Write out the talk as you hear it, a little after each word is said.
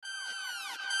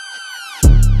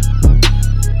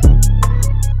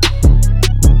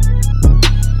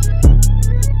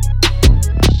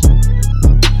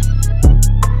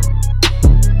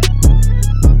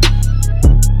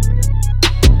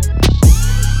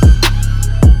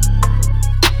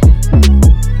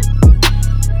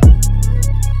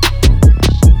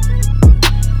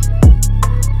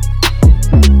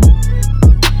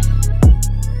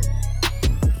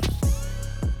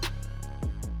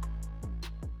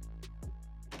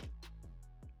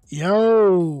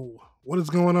Yo, what is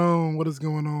going on? What is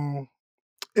going on?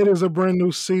 It is a brand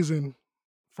new season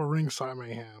for Ringside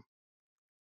Mayhem.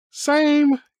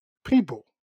 Same people,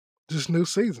 just new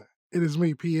season. It is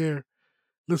me, Pierre.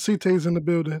 Lucite's in the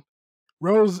building.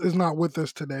 Rose is not with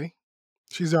us today.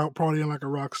 She's out partying like a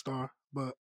rock star,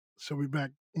 but she'll be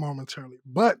back momentarily.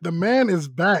 But the man is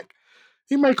back.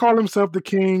 He may call himself the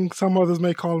king. Some others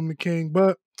may call him the king,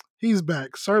 but he's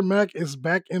back. Sir Mac is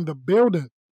back in the building.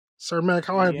 Sir Mac,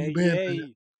 how have you Yay, been, man?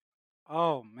 yay.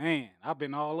 Oh man, I've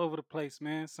been all over the place,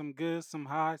 man. Some good, some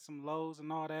highs, some lows,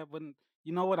 and all that. But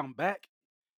you know what? I'm back.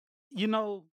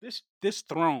 This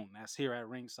throne that's here at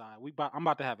ringside, I'm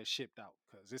about to have it shipped out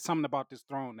because it's something about this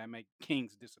throne that make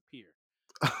kings disappear.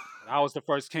 But I was the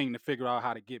first king to figure out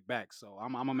how to get back, so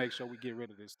I'm gonna make sure we get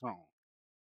rid of this throne.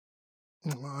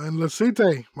 And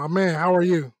Lucite, my man, how are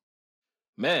you?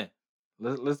 Man,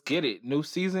 let's get it. New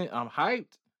season. I'm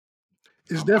hyped.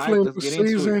 It's I'm hyped. definitely a Let's new get into it.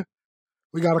 season.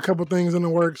 We got a couple things in the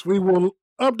works. We will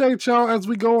update y'all as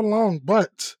we go along,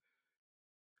 but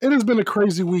it has been a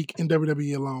crazy week in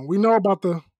WWE alone. We know about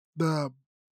the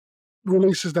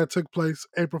releases that took place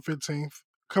April 15th.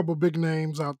 A couple big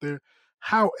names out there.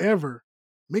 However,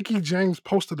 Mickey James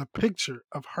posted a picture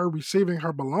of her receiving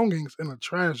her belongings in a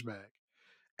trash bag.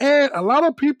 And a lot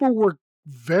of people were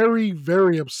very,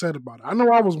 very upset about it. I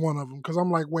know I was one of them because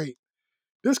I'm like, wait,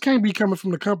 this can't be coming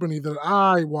from the company that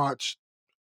I watched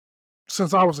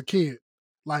since I was a kid.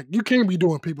 Like, you can't be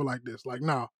doing people like this. Like,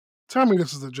 nah, tell me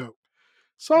this is a joke.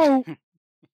 So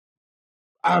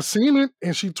I seen it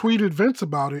and she tweeted Vince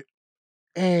about it.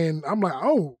 And I'm like,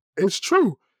 oh, it's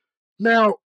true.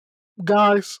 Now,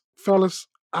 guys, fellas,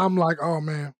 I'm like, oh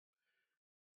man,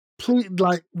 please,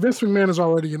 like, Vince McMahon is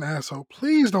already an asshole.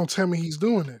 Please don't tell me he's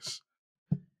doing this.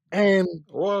 And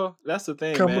Well, that's the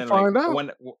thing, come to man. Like find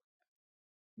out,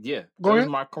 yeah, it go was ahead.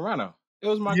 Mark Carrano. It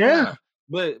was Mark Yeah, Carrano.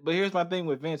 But here's my thing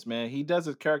with Vince, man. He does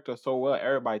his character so well.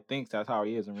 Everybody thinks that's how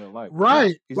he is in real life. But no,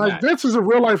 right. he's Like, not. Vince is a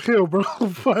real life heel, bro,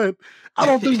 but I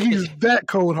don't think he's that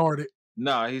cold hearted.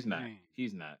 No, he's not. Man,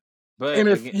 He's not. And But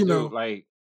if, again, dude,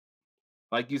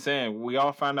 like you saying, we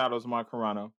all found out it was Mark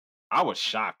Carrano. I was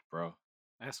shocked, bro.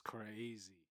 that's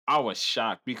crazy. I was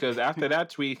shocked because after that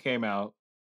tweet came out,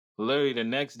 literally the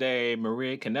next day,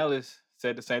 Maria Kanellis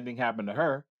said the same thing happened to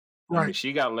her. I mean, right.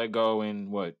 she got let go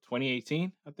in what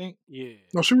 2018, I think. Yeah.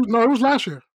 No, it was last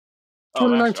year, Oh,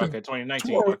 last year. 2019. Okay,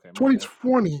 2019. Okay, my bad.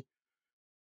 2020.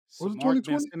 So Was it Mark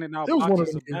been 2020? sending It out was one of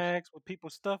boxes them of years. bags with people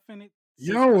stuff in it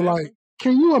since Yo, like, forever.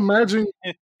 can you imagine?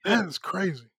 That is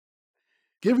crazy.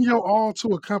 Giving your all to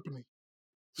a company.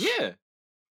 Yeah,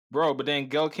 bro. But then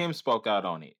Gail Kim spoke out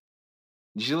on it.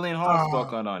 Jillian Hall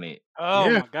spoke Uh, out on it. Oh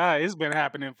yeah. my god, it's been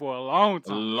happening for a long A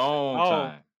time. Like, long oh,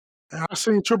 time. And I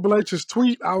seen Triple H's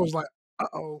tweet. I was like,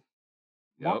 oh.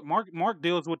 Mark Yep, Mark Mark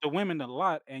deals with the women a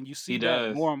lot, and you he see that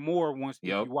does. more and more once if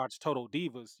Yep, you watch Total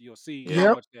Divas, you'll see how yep.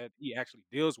 Yep. much that he actually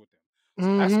deals with them.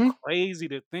 So that's Mm-hmm. crazy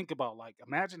to think about. Like,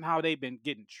 imagine how they've been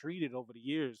getting treated over the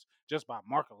years just by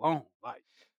Mark alone. Like,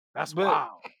 that's But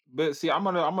wild. but see, I'm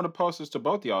gonna post this to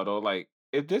both y'all though. Like,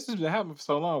 if this has been happening for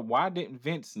so long, why didn't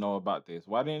Vince know about this?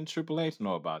 Why didn't Triple H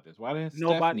know about this? Why didn't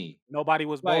Nobody Stephanie? nobody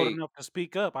was bold Like, enough to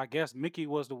speak up. I guess Mickey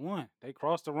was the one. They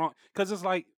crossed the wrong because it's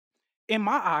like in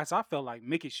my eyes, I felt like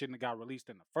Mickey shouldn't have got released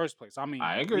in the first place. I mean,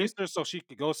 I you agree. released her so she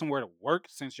could go somewhere to work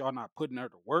since y'all not putting her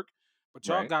to work. But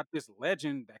y'all Right. got this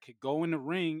legend that could go in the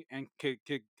ring and could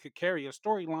carry a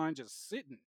storyline just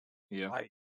sitting. Yeah.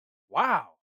 Like, wow,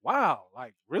 wow,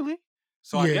 like really?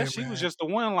 So I Yeah, guess she was man. just the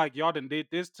one. Like y'all done did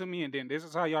this to me, and then this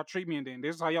is how y'all treat me, and then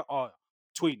this is how y'all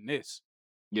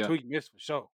Yeah. tweeting this for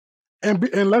sure.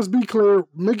 And let's be clear,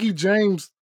 Mickey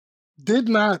James did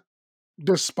not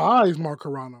despise Mark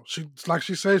Carrano. She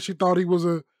said she thought he was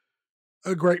a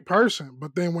great person.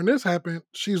 But then when this happened,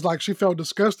 she's like she felt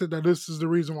disgusted that this is the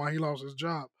reason why he lost his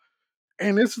job.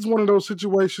 And this is one of those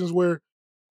situations where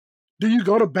do you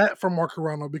go to bat for Mark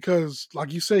Carrano? Because,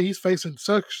 like you say, he's facing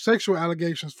sexual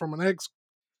allegations from an ex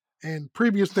and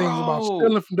previous things about Bro.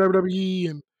 stealing from WWE,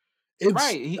 and it's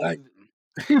Right. like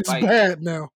it's Like bad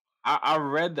now. I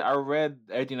read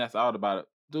everything that's out about it.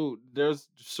 Dude, there's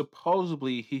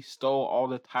supposedly he stole all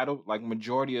the title, like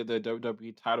majority of the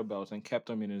WWE title belts and kept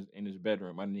them in his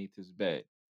bedroom underneath his bed.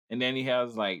 And then he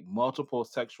has like multiple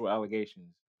sexual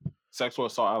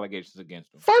assault allegations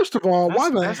against him. First of all, why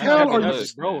the That's That not hell that are good you does it,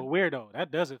 looks, bro. A man. weirdo.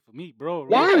 That does it for me, bro. A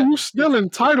why are weirdo. Yeah, you Like this. stealing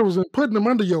titles and putting them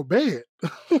under your bed?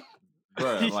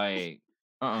 bro. Like,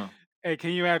 uh-uh. Hey,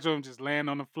 can you imagine him just laying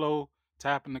on the floor,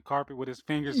 tapping the carpet with his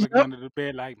fingers, looking Yep. under the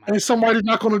bed, like my And bad. somebody's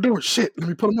not going to do it. Shit, let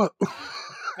me put them up.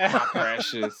 My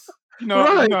precious. You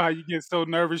Right. know how you get so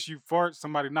nervous you fart,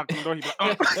 somebody knock on the door, he be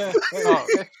like, oh, oh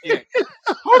shit.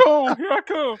 Hold on, here I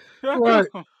come. Here I Right.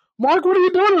 come. Mark, what are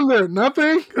you doing in there?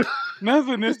 Nothing.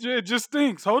 Nothing. It just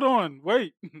stinks. Hold on.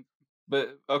 Wait.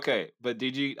 But okay, but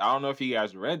did you? I don't know if you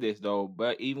guys read this though,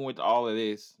 but even with all of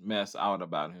this mess out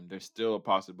about him, there's still a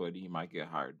possibility he might get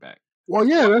hired back. Well,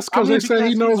 yeah, Well, that's I because they mean, say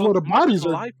he because knows where the Mark is bodies a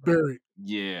are lifer. buried.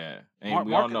 Yeah, and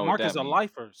we all Mark know what Mark is that a means.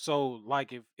 lifer. So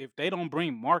like if they don't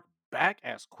bring Mark back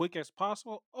as quick as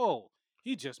possible,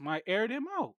 he just might air them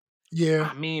out. Yeah,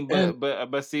 I mean, and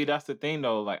but see, that's the thing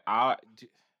though. Like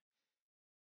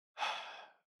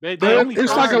They I only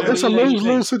it's like fired him to it's a save personally, lose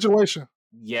face. situation.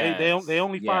 They yes,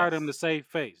 only fired him to yes, save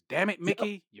face. Damn it, Yep.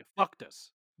 Mickey, you fucked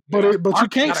us. yeah, But you Mark,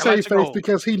 we can't gotta let save you face go.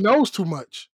 because he knows too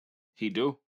much. he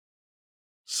do.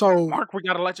 So Mark, we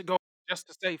gotta let you go just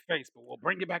to save face, but we'll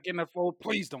bring you back in the fold.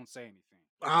 Please don't say anything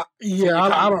until yeah, your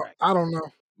contract. I don't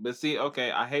know. But see,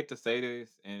 okay, I hate to say this,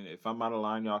 and if I'm out of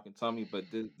line, y'all can tell me. But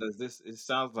does this? It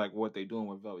sounds like what they're doing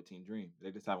with Velveteen Dream.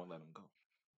 They just haven't let him go.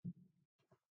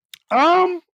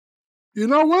 You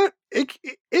know what?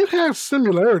 It has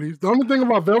similarities. The only thing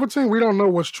about Velveteen, we don't know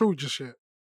what's true just yet.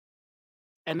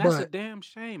 And that's a But damn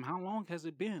shame. How long has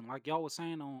it been? Like y'all was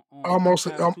saying on the almost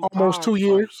past two almost 2 pods, like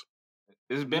years.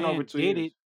 It's the been over man 2 did years.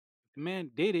 it. The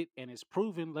man did it, and it's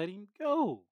proven. Let him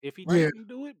go. If he Yeah, didn't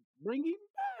do it, bring him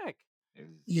back.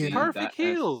 yeah. See Perfect that's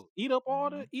heel. Eat up all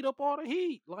mhm. the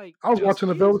heat. Like I was Yep. just watching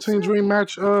the easy Velveteen Dream simple.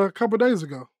 match a couple days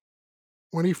ago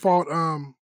when he fought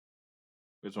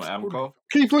Which one? Adam who did he Cole? fight?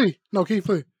 Keith Lee. No, Keith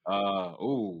Lee Oh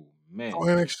on man,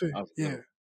 NXT. that was a good Yeah, one.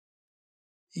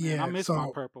 Man, I yeah. miss my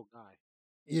So purple guy.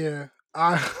 yeah,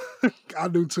 I I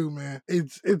do too, man.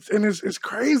 It's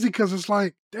crazy because it's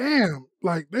like, damn,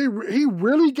 like he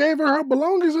really gave her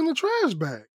belongings in the trash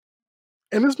bag,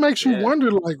 and this makes you Yeah,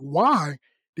 wonder, like, why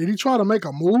did he try to make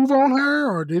a move on her,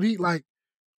 or did he like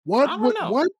I don't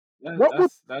know. what would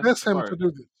That's possess the him to part.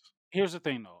 do this? Here's the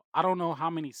thing though. I don't know how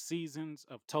many seasons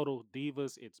of Total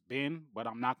Divas it's been, but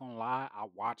I'm not gonna lie, I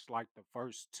watched like the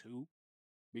first two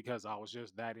because I was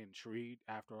just that intrigued.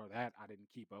 After all that, I didn't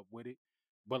keep up with it.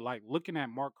 But like looking at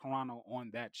Mark Carrano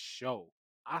on that show,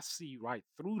 I see right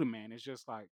through the man. It's just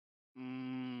like,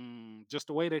 just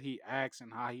the way that he acts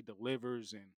and how he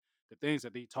delivers and the things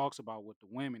that he talks about with the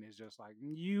women is just like,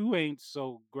 you ain't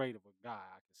so great of a guy.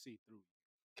 I can see through you.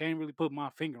 Can't really put my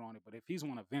finger on it, but if he's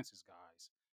one of Vince's guys,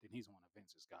 then he's one of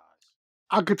Vince's guys.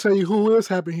 I could tell you who is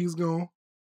happy he's gone.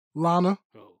 Lana.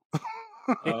 Oh.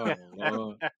 Oh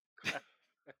Lord.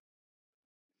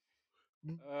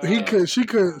 He Uh, could, she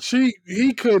could,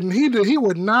 he couldn't, he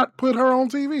would not put her on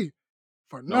TV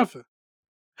for nope. nothing.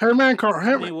 Her man,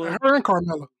 I mean, well, her and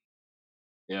Carmella.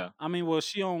 Yeah.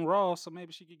 she on Raw, so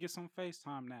maybe she could get some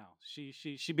FaceTime now.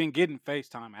 She been getting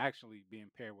FaceTime actually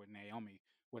being paired with Naomi,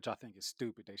 which I think is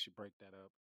stupid. They should break that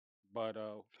up. But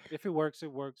if it works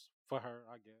for her,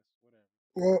 I guess. Whatever.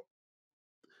 Well,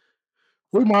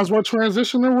 we might as well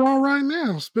transition to Raw right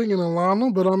now. Speaking of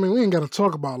Lana, but I mean, we ain't got to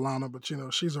talk about Lana, but you know,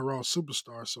 she's a Raw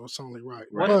superstar, so it's only right.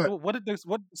 Right. But What the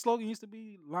slogan used to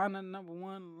be? Lana number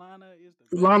one. Lana is the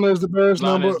Lana best. is the best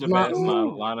number. Lana's the Not, best.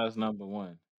 Ooh, Lana's number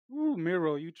one. ooh,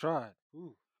 Miro, you tried.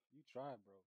 Ooh, you tried,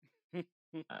 bro.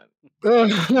 Uh,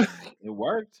 uh, it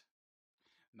worked.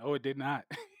 No, it did not.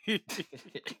 he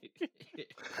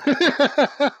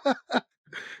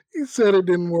said it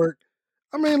didn't work.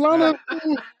 I mean, Lana,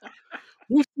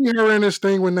 we see her in this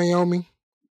thing with Naomi,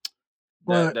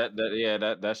 but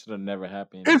that should have never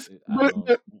happened. it's I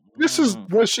don't. this is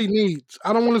what she needs.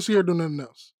 I don't want to see her do nothing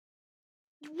else.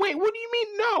 Wait, what do you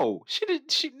mean? No, she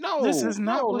did. She This no, is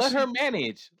not no. what Let her she.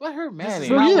 manage. Let her This is Well, manage.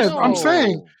 not what yeah, she I'm needs.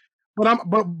 saying, No.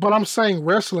 but I'm saying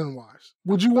wrestling wise,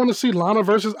 would you want to see Lana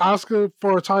versus Asuka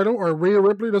for a title or Rhea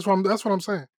Ripley? That's what I'm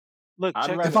saying. Look, I'd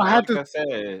check rather, If this I had out. like to, I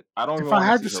said, I don't if even I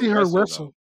want to had see to her see her wrestle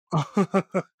though.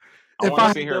 wrestle, I if want to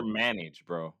I see her WWE. manage,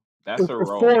 bro. That's if her we're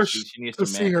role. She forced she needs to to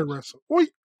see her manage. wrestle, well,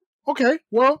 okay,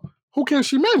 well, who can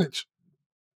she manage?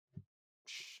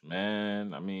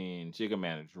 Man, I mean, she can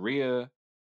manage Rhea.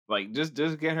 Like, just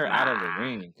get her out of the Nah,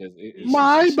 ring because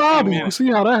My she can't Bobby, manage.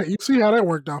 you see how that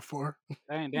worked out for her.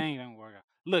 They ain't gonna work out.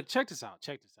 Look, check this out.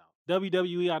 Check this out.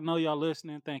 WWE, I know y'all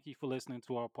listening. Thank you for listening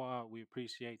to our pod. We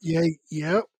appreciate you. Yeah,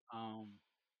 yep. Um,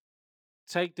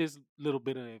 take this little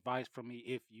bit of advice from me,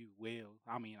 if you will.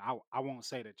 I mean, I won't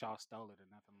say that y'all stole it or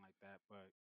nothing like that, but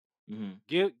Mhm.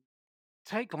 give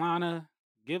take Lana,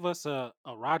 give us a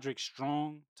Roderick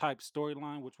Strong type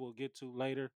storyline, which we'll get to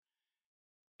later,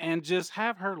 and just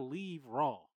have her leave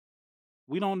Raw.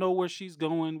 We don't know where she's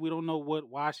going. We don't know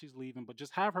why she's leaving, but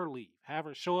just have her leave. Have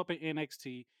her show up at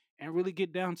NXT and really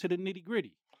get down to the nitty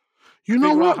gritty. You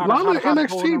know Figure out what? how to Lana how to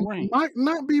go in NXT the ring. might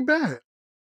not be bad.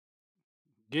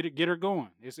 Get her going.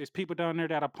 It's people down there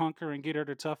that'll punk her and get her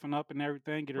to toughen up and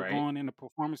everything. Get her Right. going in the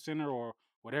performance center or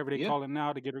whatever they Yeah. call it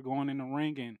now to get her going in the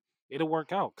ring, and it'll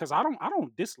work out. Cause I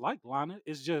don't dislike Lana.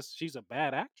 It's just she's a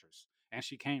bad actress and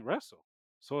she can't wrestle.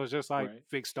 So it's just like Right.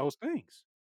 fix those things.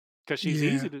 Cause she's Yeah.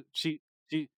 easy to she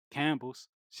Campbell's.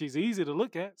 She's easy to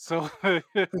look at. So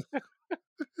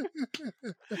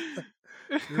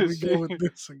Here we go she, with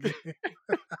this again.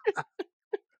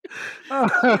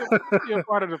 she a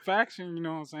part of the faction, you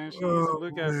know what I'm saying? She easy to Oh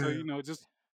look at, so man. just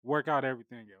work out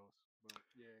everything else. But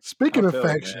yeah. I Speaking of feel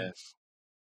it, man.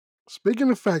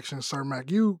 factions, Sir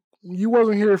Mac, you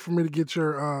wasn't here for me to get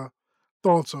your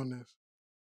thoughts on this.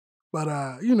 But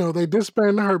they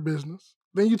disbanded the Hurt Business.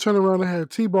 Then you turn around and have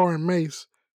T-Bar and Mace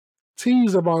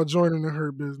tease about joining the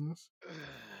Hurt Business.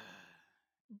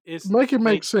 It's Make it they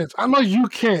make sense. I know you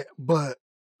can't, but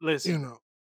you listen, know.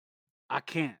 I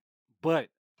can't, but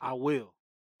I will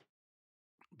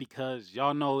because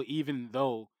y'all know even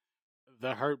though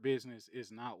the Hurt Business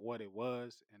is not what it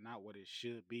was and not what it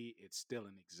should be, it's still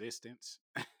in existence.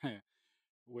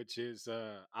 Which is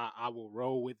I will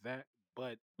roll with that.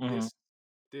 But Hmm.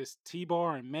 this T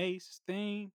Bar and Mace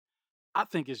thing, I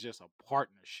think it's just a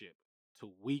partnership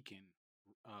to weaken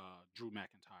Drew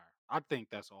McIntyre. I think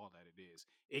that's all that it is.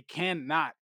 It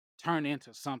cannot turn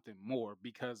into something more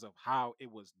because of how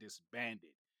it was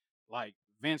disbanded. Like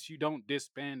Vince, you don't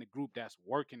disband the group that's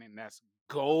working and that's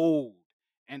gold,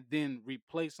 and then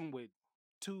replace them with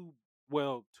two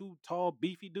two tall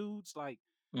beefy dudes like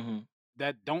Hmm.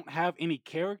 that don't have any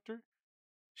character.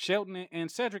 Shelton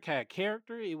and Cedric had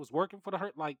character. It was working for the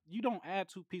Hurt. Like you don't add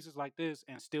two pieces like this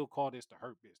and still call this the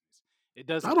Hurt Business. It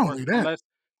Not doesn't work only that,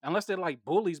 unless they're like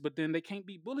bullies, but then they can't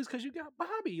be bullies because you got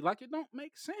Bobby. Like it don't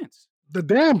make sense. the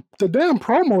damn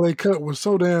promo they cut was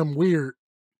so damn weird.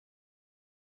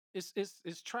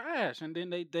 It's trash. And then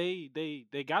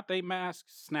they got their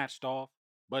masks snatched off,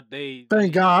 but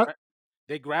Thank God.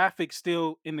 they graphics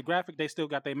still in the graphic they still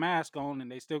got their mask on and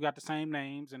they still got the same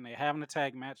names and they having a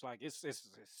tag match. Like it's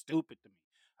stupid to me.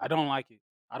 I don't like it.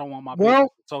 I don't want my business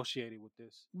Well, associated with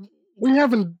this. we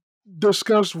haven't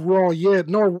discussed Raw yet,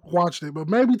 nor watched it, but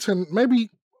maybe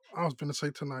I was gonna say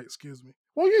tonight, excuse me.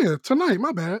 Well, yeah, tonight,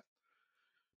 my bad.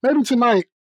 Maybe tonight,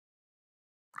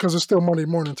 because it's still Monday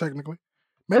morning technically.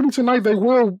 Maybe tonight they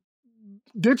will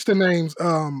ditch the names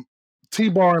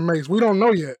T-Bar and Mace. We don't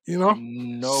know yet, you know?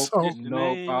 Nope, So Ditch the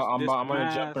nope. names, ditch I'm the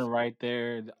gonna jump in mask. right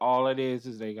there. All it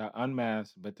is they got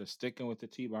unmasked, but they're sticking with the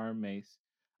T-Bar and Mace.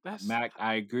 That's Mac,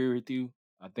 I agree with you.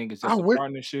 I think it's I just a would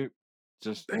partnership,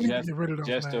 just they need to just get rid of those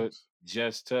just to names.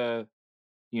 just to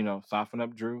soften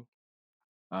up Drew.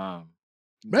 Um,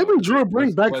 Maybe Drew will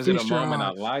bring back was it a Feast Your moment I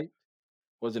Eyes. liked?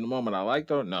 Was it a moment I liked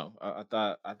though? No, I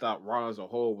thought Raw as a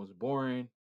whole was boring.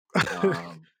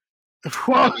 Um, I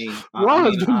Raw, mean, Raw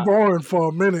has been boring for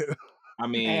a minute. I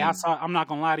hey, mean, I'm not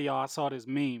gonna lie to y'all, I saw this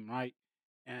meme, right?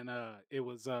 And it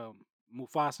was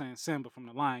Mufasa and Simba from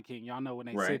the Lion King. Y'all know when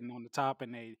they right? sitting on the top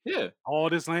and they Yeah, all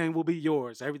this land will be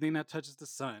yours, everything that touches the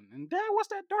sun. And Dad, what's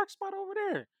that dark spot over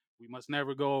there? We must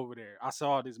never go over there. I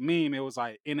saw this meme, it was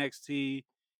like NXT,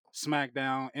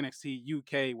 SmackDown, NXT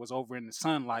UK was over in the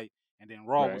sunlight, and then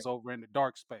Raw right. was over in the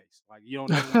dark space. Like you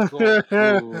don't never want to go over there.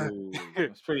 Ooh,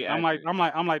 that's pretty I'm like,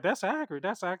 accurate. that's accurate.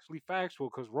 That's actually factual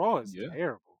because Raw is Yeah,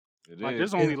 terrible. it Like, is.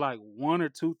 there's only Yeah. like one or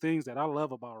two things that I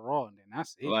love about Raw, and then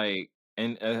that's it. Like,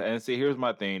 and see, here's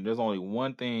my thing. There's only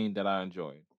one thing that I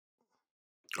enjoyed,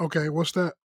 Okay, what's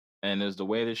that? and it's the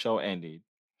way the show ended.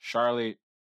 Charlotte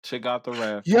took out the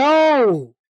ref.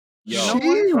 Yo, You know she Yo,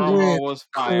 what? promo went was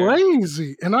fire.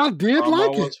 crazy, and I did Promo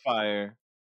like it. was fire.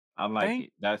 I like Thank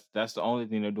it. That's the only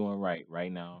thing they're doing right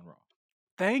now on Raw.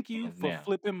 thank you Right for now,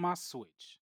 flipping my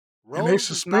switch. And they Rose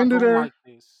is not suspended gonna her. like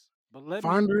this, but let me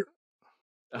Fined her.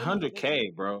 a let me hundred let me k,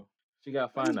 bro. She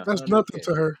got fined a That's hundred nothing k.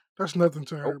 to her. That's nothing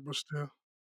to her. Nope. But still,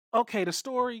 okay, the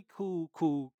story,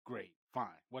 cool, great, fine,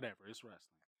 whatever, it's wrestling.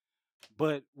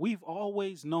 But we've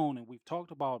always known and we've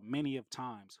talked about many of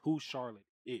times who Charlotte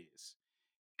is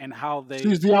and how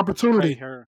she's they the portray opportunity.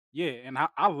 her. Yeah, and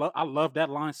I love that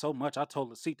line so much. I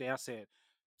told Lasite, I said,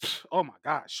 "Oh my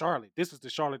God, Charlotte, this is the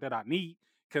Charlotte that I need."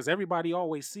 Because everybody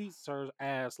always sees her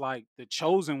as like the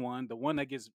chosen one, the one that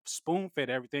gets spoon fed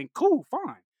everything. Cool,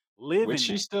 fine, live Which in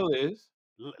she that. still is.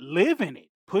 Live in it.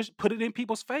 Put it in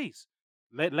people's face.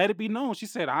 Let it be known. She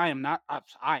said, "I am not.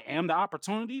 I am the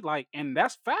opportunity." Like, and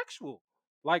that's factual.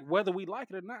 Like, whether we like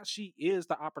it or not, she is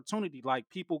the opportunity. Like,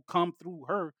 people come through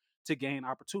her to gain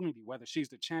opportunity, whether she's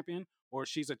the champion or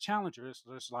she's a challenger. It's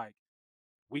just like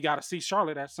we got to see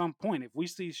Charlotte at some point. If we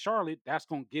see Charlotte, that's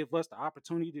gonna give us the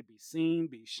opportunity to be seen,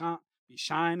 be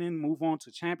shining, move on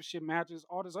to championship matches,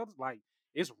 all this other like.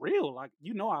 it's real. Like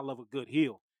I love a good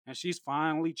heel, and she's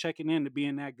finally checking in to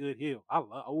being that good heel.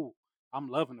 I'm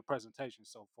loving the presentation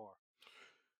so far.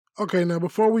 Okay, now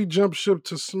before we jump ship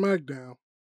to SmackDown,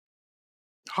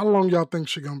 how long y'all think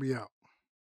she gonna be out?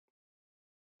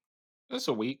 It's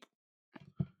a week.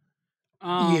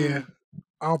 Yeah, Um,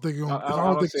 I I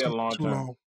don't don't think see it's a gonna long be too term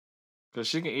long. because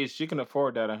she can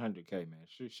afford that 100K, man.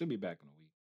 She'll be back in a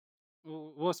week.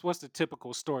 what's the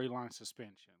typical storyline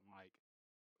suspension? Like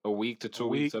A week to a 2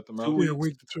 weeks week, at the two most. Yeah, a weeks?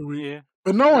 week to 2 weeks. Yeah,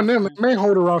 But that's knowing them, fine. they may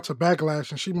hold her out to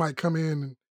Backlash, and she might come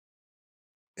in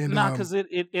and Nah, cause it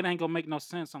ain't gonna make no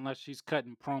sense unless she's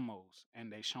cutting promos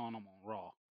and they showing them on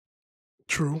Raw.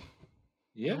 true.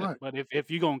 You're Yeah. right. But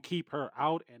if you're gonna keep her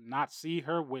out and not see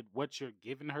her with what you're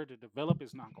giving her to develop,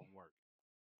 it's not gonna work.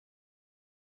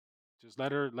 Just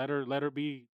let her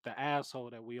be the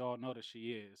asshole that we all know that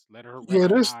she is. Let her Yeah,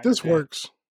 this recognize this that works.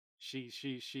 she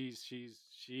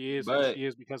is who But she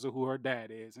is because of who her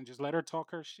dad is, and just let her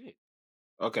talk her shit.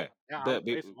 okay, Yeah, but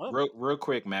it's lovely. real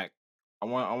quick, Mac. I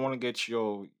want to get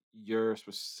your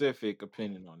specific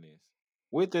opinion on this.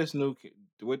 With this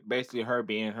with basically her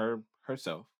being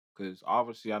herself, because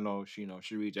obviously I know she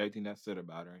reached everything that's said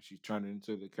about her, and she's turned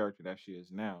into the character that she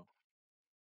is now.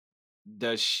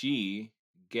 Does she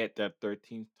get that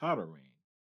 13th title reign?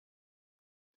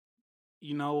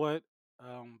 You know what?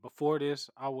 Before this,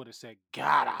 I would have said,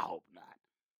 God, I hope not.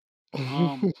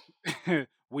 Um,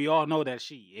 we all know that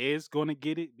she is gonna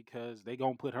get it because they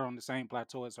gonna put her on the same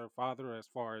plateau as her father as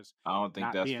far as I don't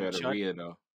think not that's being fair to judged. Rhea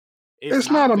though. It's It's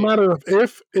not not a fair. matter of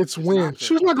if, it's It's not when.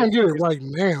 fair. She's not gonna get it It's right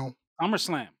now.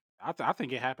 SummerSlam. I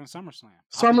think it happened SummerSlam.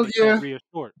 I think Summer, they cut yeah, Rhea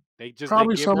short. They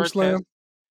probably give her a test. SummerSlam.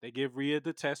 They give Rhea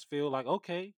the test feel like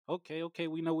okay.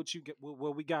 We know what you get,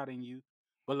 what we got in you,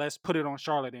 but let's put it on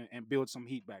Charlotte and build some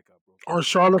heat back up real quick. Or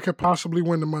Charlotte could possibly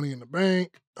win the Money in the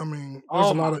Bank. I mean, there's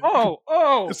a Oh lot my! of Oh!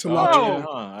 it's a lot to Yeah, Oh! it.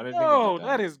 huh? I didn't think about Oh!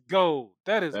 that. That is gold.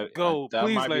 That is gold.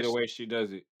 That Please might be let the way she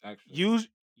does it. Actually,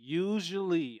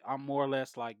 Usually, I'm more or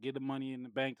less like get the money in the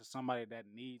bank to somebody that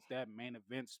needs that main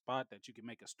event spot that you can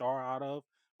make a star out of.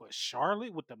 But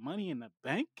Charlotte with the money in the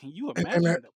bank, can you And imagine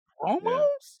that the yeah,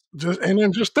 promos? and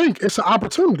then just think, it's an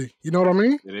opportunity. You know what I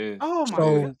mean? it is. Oh It my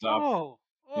is. god! So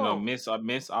It's Oh!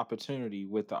 miss opportunity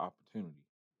with the opportunity.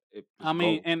 It's I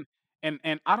mean, gold. and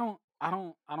I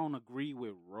don't agree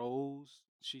with Rose.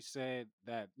 She said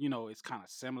that it's kind of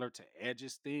similar to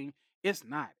Edge's thing. It's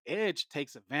not. Edge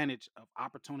takes advantage of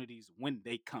opportunities when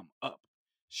they come up.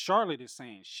 Charlotte is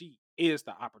saying she is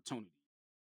the opportunity.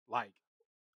 Like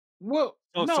Well,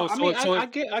 so no, so I so mean, so I if,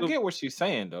 get I so get what she's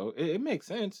saying though. It makes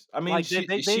sense. I mean, like they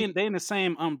in the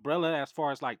same umbrella as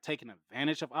far as like taking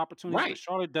advantage of opportunities, but right.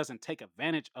 Charlotte doesn't take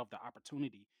advantage of the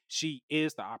opportunity. She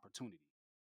is the opportunity.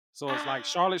 So it's like Ah,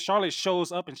 Charlotte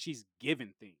shows up and she's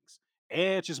giving things.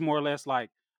 Edge is more or less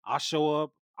like I show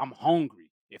up, I'm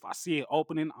hungry. If I see an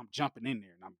opening, I'm jumping in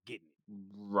there and I'm getting it.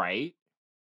 right.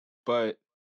 But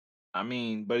I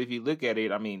mean, but if you look at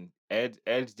it, I mean, Edge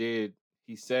did.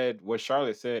 He said what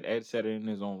Charlotte said. Edge said it in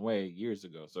his own way years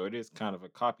ago. So it is kind of a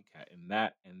copycat in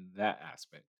that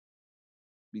aspect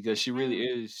because she really Man,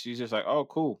 is. She's just like, oh,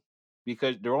 cool.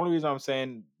 Because the only reason I'm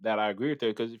saying that I agree with her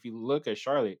because if you look at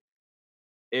Charlotte,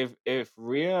 if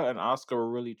Rhea and Oscar were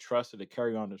really trusted to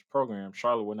carry on this program,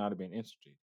 Charlotte would not have been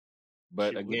interested.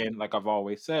 she But wouldn't. again, like I've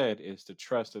always said, it's the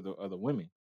trust of the other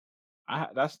women.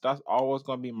 That's always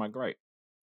gonna be my gripe.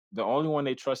 The only one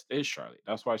they trust is Charlotte.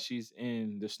 That's why she's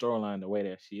in the storyline the way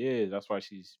that she is. That's why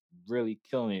she's really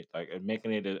killing it, like and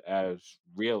making it as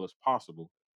real as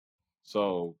possible.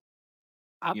 So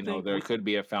I think there with could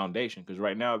be a foundation because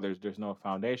right now there's no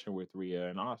foundation with Rhea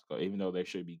and Oscar, even though they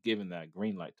should be given that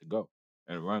green light to go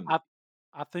and run with I it.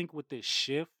 I think with this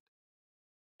shift,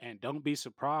 and don't be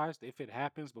surprised if it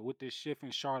happens, but with this shift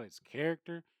in Charlotte's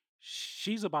character,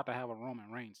 she's about to have a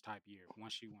Roman Reigns type year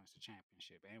once she wins the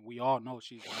championship. And we all know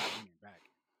she's gonna bring it back.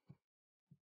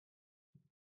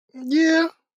 yeah,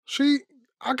 she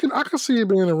I can see it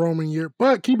being a Roman year.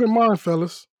 But keep in mind,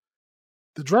 fellas,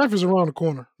 the draft is around the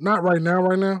corner. Not right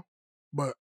now,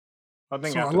 but I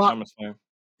think so a after lot SummerSlam,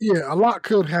 yeah, a lot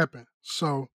could happen.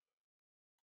 So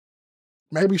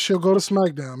maybe she'll go to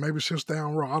SmackDown. Maybe she'll stay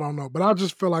on Raw. I don't know. But I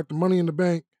just feel like the Money in the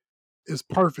Bank is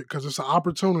perfect because it's an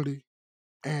opportunity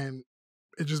and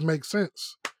it just makes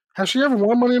sense. Has she ever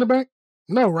won Money in the Bank?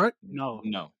 No, right? No,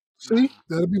 no, See, nah.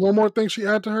 that'll be one more thing she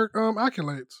add to her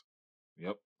accolades.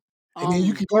 yep. And then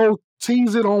you Um, can go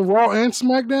tease it on Raw and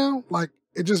SmackDown. Like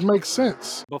it just makes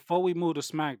sense. Before we move to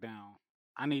SmackDown,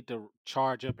 I need to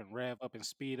charge up and rev up and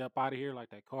speed up out of here like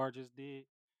that car just did.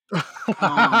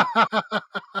 Um,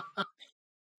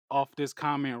 Off this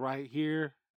comment right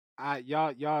here,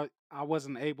 I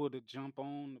wasn't able to jump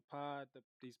on the pod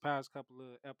these past couple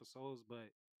of episodes, but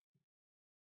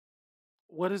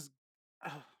what is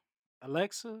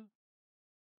Alexa,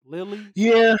 Lily?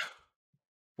 Yeah,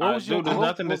 What was your Dude, there's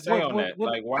nothing to say on that.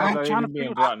 what? Like, why is I'm I that trying to even figure.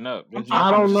 being brought up? I'm There's I'm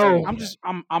I nothing I'm to don't just say know. on I'm that. just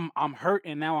I'm hurt,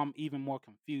 and now I'm even more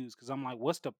confused because I'm like,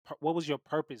 what was your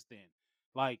purpose then?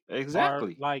 Like, are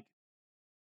Exactly. like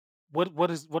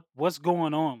what's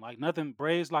going on? Like nothing.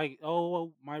 Bray's like,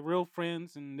 oh, my real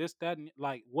friends and this that and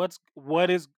like what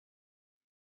is?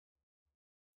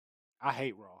 I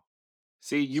hate Raw.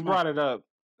 See, you Smack brought it up.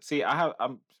 See,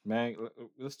 I'm man.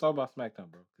 Let's talk about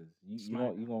SmackDown, bro, because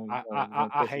SmackDown. you gonna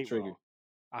I push the hate Raw. trigger.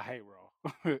 I hate Raw.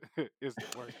 It's the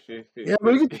worst. Yeah,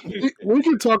 we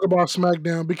can talk about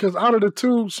SmackDown because out of the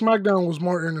two, SmackDown was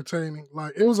more entertaining.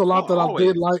 Like it was a Oh, lot that I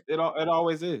did always. like. It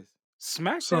always is.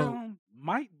 So, SmackDown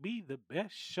might be the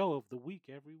best show of the week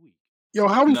every week. yo,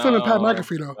 how we feeling Pat No,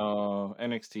 McAfee though? no,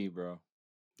 NXT, bro.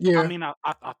 I Yeah, mean,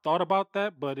 I thought about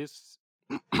that, but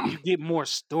you get more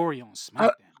story on I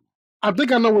SmackDown. I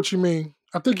think I know what you mean.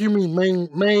 I think you mean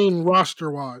main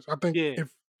roster wise. I think Yeah, if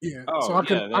yeah, so Oh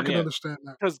yeah, I then can yeah. understand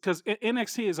that. because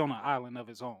NXT is on an island of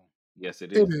its own. Yes,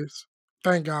 it It is. is.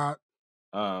 Thank God.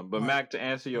 But Like Mac, to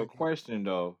answer your thank God. question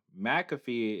though,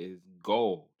 McAfee is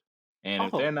gold, and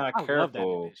if they're Oh, not I love that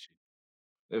careful, division.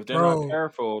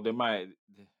 Bro, they might.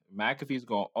 McAfee's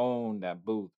gonna own that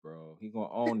booth, bro. He's gonna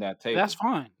own that That's table,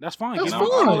 fine. That's fine. that's and Get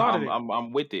Michael Cole fine. out of there.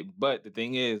 I'm with it. But the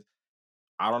thing is,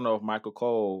 I don't know if Michael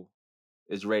Cole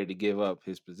is ready to give up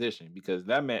his position because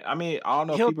that man. I mean, I don't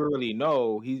know if He'll people really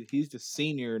know he's the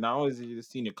senior. Not only is he the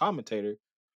senior commentator,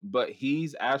 but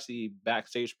he's actually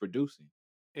backstage producing.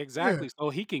 Yeah, exactly so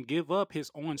he can give up his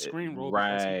on-screen role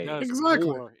because he Right. does exactly.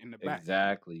 more in the back.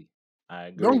 Exactly. I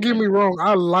Don't agree. get me And wrong.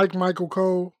 I like Michael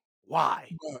Cole,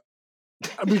 Why? but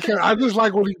because I just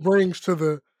like what he brings to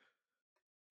the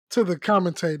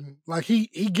commentating. Like he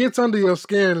gets under your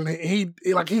skin and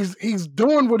like he's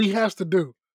doing what he has to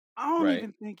do. I don't right.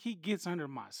 even think he gets under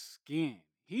my skin.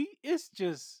 He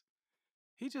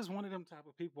just one of them type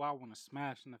of people I want to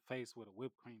smash in the face with a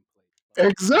whipped cream plate.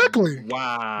 Exactly. Like,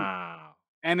 Wow.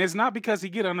 and it's not because he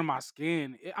get under my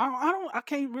skin. I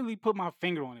can't really put my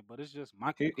finger on it, but it's just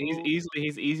Michael Cole.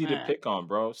 He's easy to Man, pick on,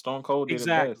 bro. Stone Cold did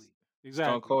it best. exactly, Stone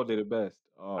exactly. Cold did it best.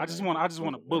 Oh man, I just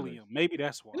want those to are bully memories. him. Maybe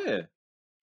that's why. Yeah.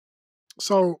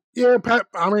 So yeah, Pat.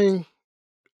 I mean,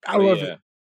 I But love it. yeah.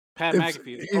 Pat It's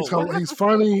McAfee is. he's Oh, what he's happens to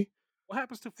funny. what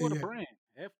happens to for the Yeah, brand?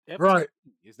 FTE right.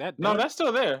 is that No, done? that's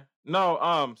still there.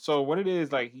 No, so what it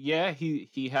is, like, yeah,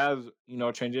 he has,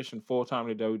 transitioned full time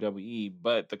to WWE,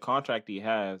 but the contract he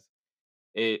has,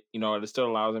 it still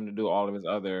allows him to do all of his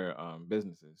other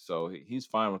businesses. So he's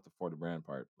fine with the for the brand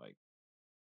part. Like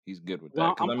he's good with that.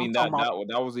 Well, Because I I'm mean talking about.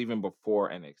 that was even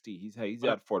before NXT. He's But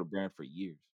had for the brand for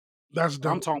years. yeah, That's but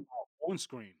I'm dope. talking about on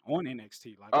screen on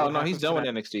NXT. Like, Oh what no, he's happens to done with that?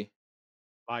 NXT.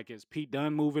 Like, is Pete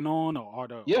Dunne moving on, or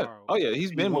Yeah. Oh yeah,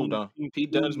 he's been moved anyone on. team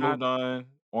Pete two Dunne's not? moved on.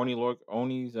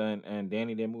 Oni's and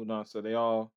Danny they moved on. So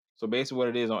basically what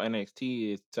it is on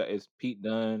NXT is Pete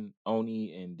Dunne,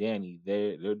 Oni, and Danny.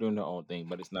 They're doing their own thing,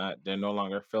 but it's not. They're no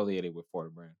longer affiliated with For the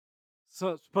Brand.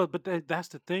 So, but that's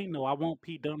the thing, though. I want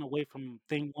Pete Dunne away from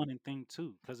thing one and thing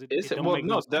two because It's it don't well, make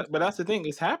no no, sense but to that's me. the thing.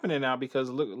 It's happening now because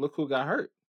look who got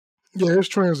hurt. Yeah, it's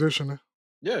transitioning.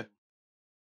 Yeah,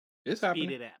 it's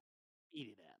Eat happening. it up, eat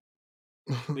it up.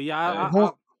 But yeah, Hey,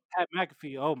 Going- Pat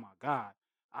McAfee. Oh my god,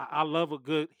 I love a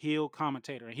good heel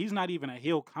commentator, and he's not even a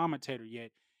heel commentator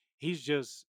yet. He's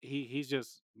just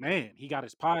man. He got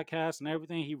his podcast and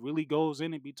everything. He really goes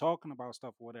in and be talking about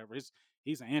stuff or whatever.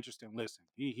 He's an interesting listen.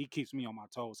 He keeps me on my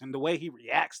toes, and the way he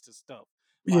reacts to stuff,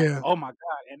 like yeah, oh my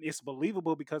god, and it's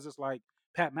believable because it's like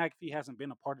Pat McAfee hasn't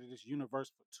been a part of this universe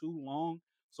for too long,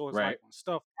 so it's like right. when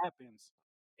stuff happens.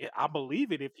 I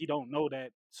believe it if he don't know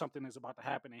that something is about to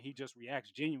happen and he just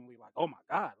reacts genuinely like, "Oh my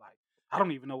god!" Like I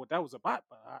don't even know what that was about,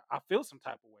 but I feel some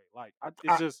type of way. Like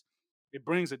it's I just it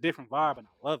brings a different vibe, and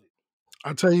I love it.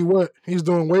 I tell you what, he's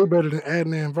doing way better than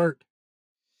Adnan Vert.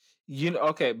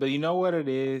 Okay, but you know what it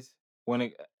is when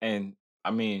it and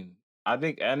I mean I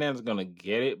think Adnan's gonna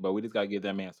get it, but we just gotta give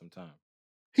that man some time.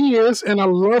 He is, and I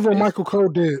love what It's Michael Cole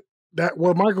did. That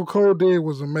what Michael Cole did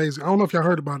was amazing. I don't know if y'all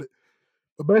heard about it,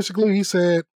 but basically he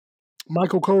said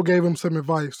Michael Cole gave him some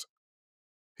advice.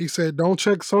 He said, "Don't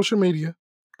check social media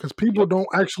because people yep, don't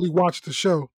actually watch the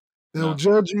show. They'll no,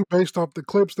 judge you based off the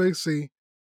clips they see,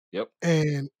 yep,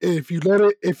 and if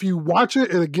you watch it,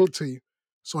 it'll get to you."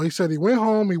 So he said he went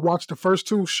home. He watched the first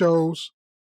two shows.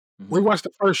 We hmm watched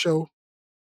the first show,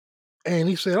 and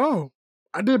he said, "Oh,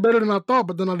 I did better than I thought,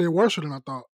 but then I did worse than I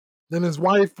thought." Then his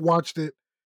wife watched it,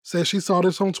 said she saw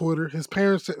this on Twitter. His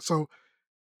parents said so.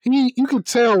 you could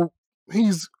tell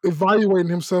he's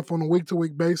evaluating himself on a week to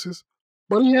week basis,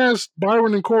 but he has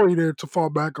Byron and Corey there to fall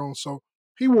back on, so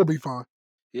he will be fine.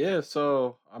 Yeah,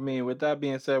 so I mean, with that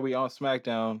being said, we on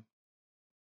SmackDown.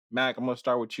 Mac, I'm gonna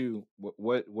start with you.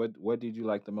 What did you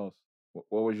like the most?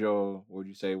 What was your what would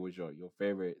you say was your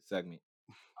favorite segment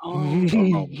or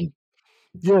moment?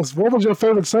 Yes, what was your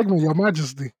favorite segment, Your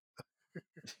Majesty?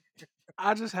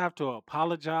 I just have to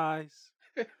apologize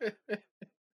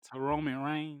to Roman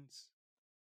Reigns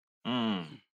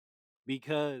Mm,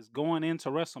 because going into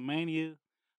WrestleMania,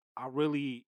 I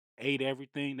really ate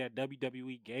everything that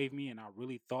WWE gave me, and I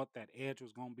really thought that Edge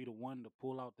was going to be the one to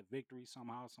pull out the victory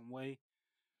somehow, some way.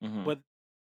 hmm But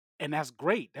and that's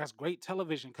great. That's great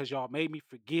television because y'all made me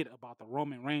forget about the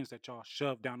Roman Reigns that y'all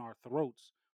shoved down our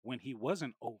throats when he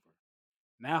wasn't over.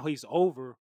 Now he's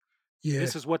over. Yeah,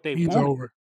 This is what they he's wanted.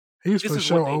 over. He's This for is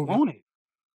what sure they over. wanted.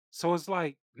 So it's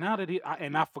like now that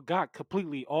and I forgot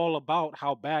completely all about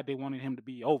how bad they wanted him to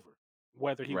be over,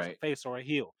 whether he was a right. face or a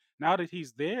heel. Now that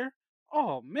he's there,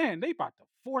 oh man, they about to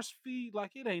force feed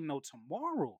like it ain't no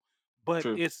tomorrow. But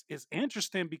True. it's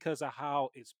interesting because of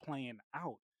how it's playing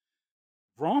out.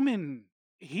 Roman,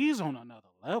 he's on another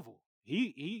level.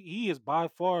 He is by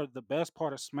far the best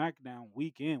part of SmackDown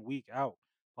week in, week out.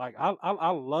 Like I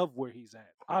love where he's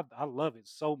at. I love it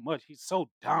so much. He's so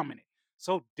dominant,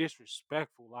 so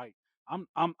disrespectful. Like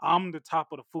I'm the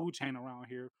top of the food chain around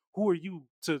here. Who are you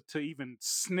to even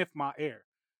sniff my air?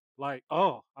 Like,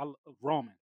 oh,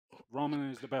 Roman. Roman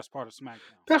is the best part of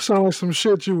SmackDown. That sounds like some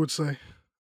shit you would say.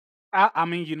 I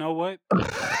mean, you know what?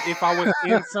 If I was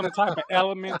in some type of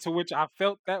element to which I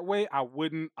felt that way, I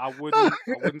wouldn't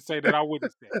say that I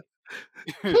wouldn't say.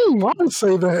 I would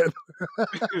say that.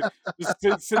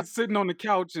 Just sitting on the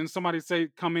couch and somebody say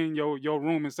come in your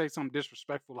room and say something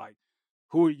disrespectful like,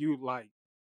 "Who are you like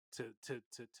to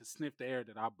sniff the air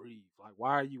that I breathe? Like,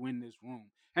 why are you in this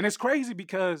room?" And it's crazy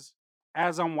because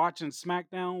as I'm watching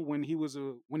SmackDown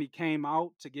when he came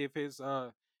out to give his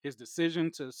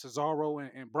decision to Cesaro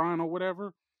and Brian or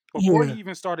whatever, before he Yeah,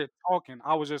 even started talking,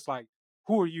 I was just like,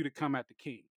 "Who are you to come at the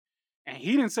king?" And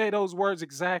he didn't say those words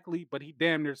exactly, but he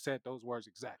damn near said those words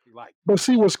exactly. Like, but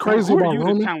see what's crazy who are about you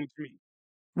to Roman? challenge me?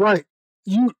 Right,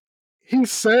 you he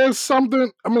says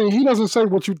something. I mean, he doesn't say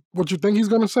what you think he's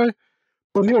gonna say,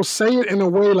 but he'll say it in a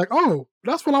way like, "Oh,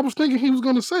 that's what I was thinking he was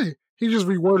gonna say." He's just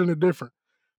rewording it different.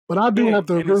 But I do Yeah, have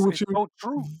to and agree it's with it's you. so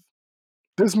true.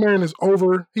 This man is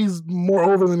over. He's more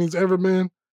over than he's ever been.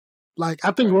 Like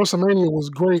I think Right. WrestleMania was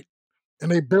great,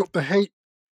 and they built the hate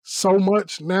so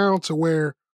much now to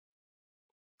where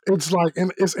it's like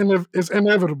and it's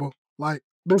inevitable. Like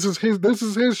this is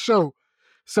his show.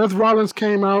 Seth Rollins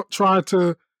came out tried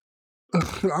to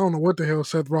I don't know what the hell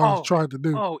Seth Rollins Oh, tried to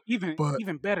do, oh, even but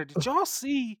even better. Did y'all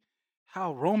see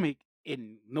how Romick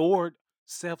ignored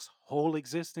Seth's whole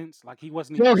existence? Like he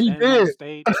wasn't even yo, he standing on the did.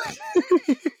 stage.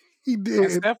 He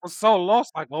And did. Steph was so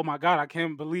lost, like, oh my God, I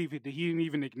can't believe it. He didn't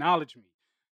even acknowledge me.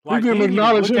 He Like he didn't didn't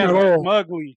even acknowledge look him at at him all.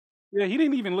 smugly. Yeah, he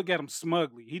didn't even look at him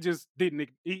smugly. He just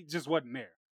wasn't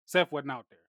there. Seth wasn't out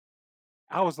there.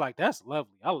 I was like, that's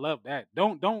lovely. I love that.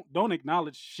 Don't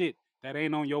acknowledge shit that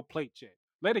ain't on your plate yet.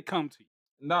 Let it come to you.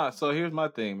 Nah, so here's my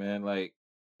thing, man. Like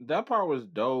that part was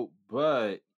dope,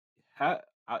 but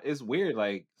it's weird.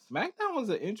 Like SmackDown was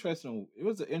an interesting. It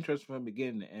was an interesting from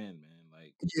beginning to end, man.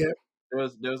 Like Yeah,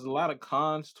 there's a lot of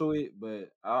cons to it,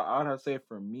 but I'd have to say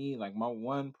for me, like my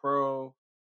one pro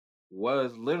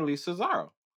was literally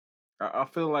Cesaro. I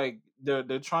feel like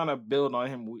they're trying to build on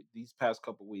him these past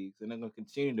couple weeks, and they're gonna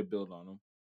continue to build on him.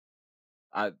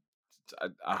 I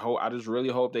I hope I just really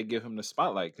hope they give him the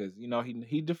spotlight because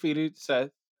he defeated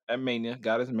Seth at Mania,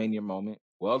 got his Mania moment,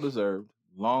 well deserved,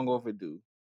 long overdue.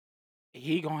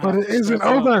 He gonna but have it to isn't step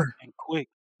up over. and quick.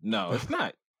 No, it's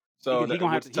not. He, So he that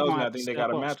gonna have to which he tells gonna me I have to think they step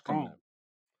got a up match coming up. strong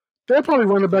They'll probably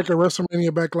run it back because at WrestleMania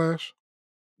Backlash.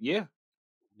 Yeah,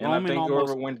 and I Roman think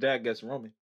whoever almost wins that gets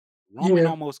Roman. Roman Yeah,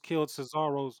 almost killed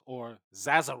Cesaro's or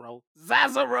Zazaro.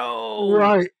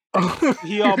 right.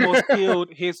 He almost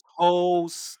killed his whole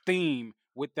steam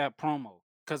with that promo.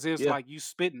 Cause it's Yeah. like you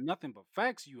spitting nothing but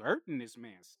facts. You hurting this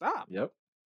man. Stop. Yep.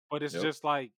 But it's Yep. just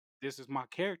like this is my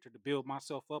character to build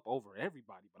myself up over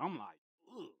everybody. But I'm like,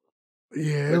 ugh,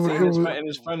 Yeah, But see, it was. and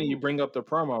it's funny you ooh. bring up the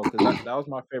promo because that was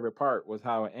my favorite part was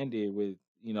how it ended with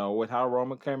with how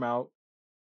Roman came out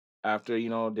after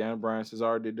Dan Bryan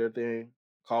Cesaro did their thing,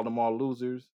 called them all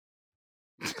losers.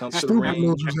 He comes to the Stupid ring.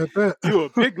 losers at that. You a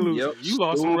big loser. Yep, You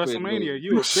lost on stupid WrestleMania. losers.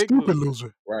 You a big Stupid loser.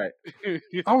 loser. Right.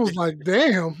 I was like,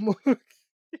 damn.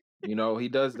 He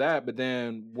does that, but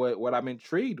then what I'm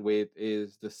intrigued with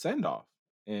is the send off.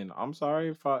 And I'm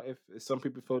sorry if some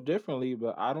people feel differently,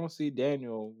 but I don't see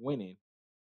Daniel winning.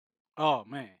 Oh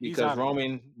man, he's because out of there.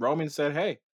 Roman said,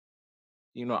 "Hey,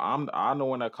 I'm the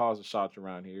one that calls the shots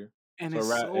around here." And So it's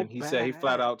so and he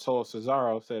flat badass. out told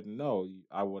Cesaro, said, "No,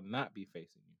 I will not be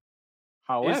facing you."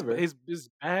 It's However, it's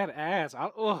badass.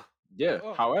 yeah.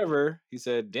 Ugh. However, he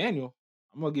said, "Daniel,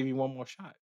 I'm gonna give you one more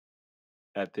shot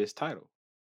at this title,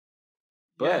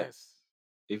 but Yes.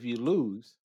 if you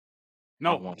lose,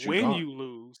 I No, want you when gone." you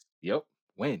lose, Yep.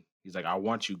 Win. He's like, "I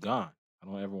want you gone. I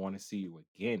don't ever want to see you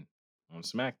again on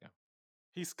SmackDown."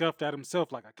 he scuffed at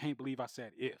himself like I can't believe I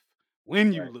said if.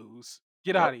 When you Right. lose,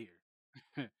 get out Yep. of here.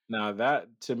 Now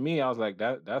that to me, I was like,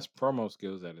 that's promo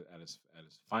skills at his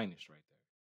finest right there.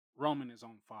 Roman is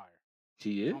on fire.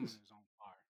 He Roman is. is on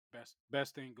fire.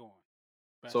 Best thing going.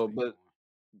 Best So, thing but going.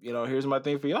 here's my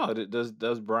thing for y'all.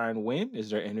 Does Brian win? Is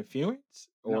there interference,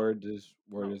 No. or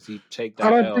No. does he take I that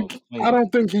don't L think I clean?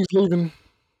 don't think he's leaving.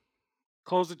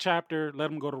 Close the chapter, let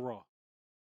him go to Raw.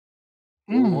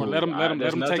 Or Mm. Ooh, let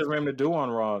there's him take nothing for him to do on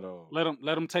Raw though. let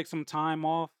him take some time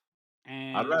off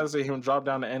I'd rather and see him drop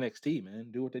down to NXT,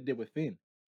 man. Do what they did with Finn.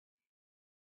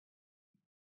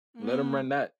 Let him mm, run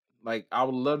that. Like, I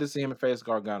would love to see him face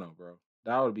Gargano, bro.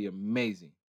 That would be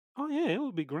amazing. oh yeah, it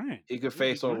would be grand. He could It would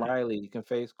be face grand. O'Reilly. He can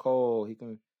face Cole. He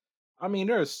can. I mean,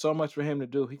 there is so much for him to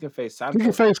do. He can face He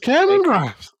can Santos. face Cannon Baker.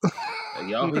 Grimes.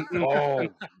 Yo,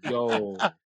 yo.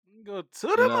 Go to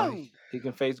the moon. He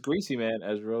can face Greasy Man,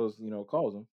 as Rose,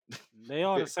 calls him. They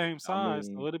are the same I size,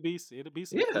 so mean, it'll be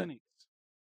some yeah, clinics.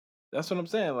 that's what I'm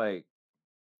saying. Like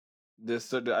this,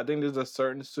 so I think there's a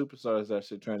certain superstars that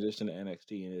should transition to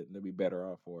NXT, and they'll be better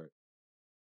off for it.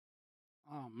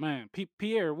 Oh man,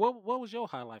 Pierre, what was your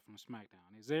highlight from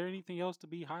SmackDown? Is there anything else to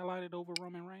be highlighted over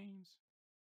Roman Reigns?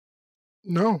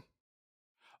 No,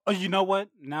 Oh, you know what?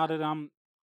 Now that I'm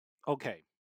okay,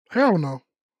 hell no.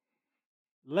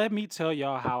 let me tell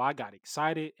y'all how I got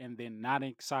excited and then not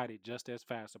excited just as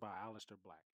fast about Aleister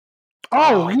Black.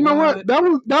 Oh, you know what? What? That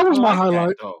was I my like that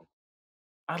highlight. though.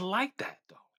 I like that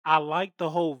though. I like the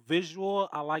whole visual.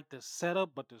 I like the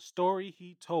setup, but the story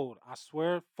he told, I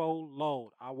swear, full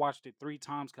load. I watched it 3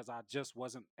 times because I just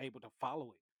wasn't able to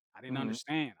follow it. I didn't Hmm.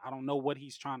 understand. I don't know what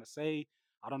he's trying to say.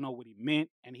 I don't know what he meant,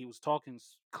 and he was talking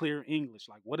clear English.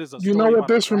 Like, what does a You know story what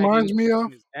about a this dragon reminds me of?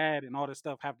 and his dad and all this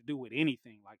stuff have to do with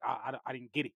anything? Like, I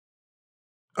didn't get it.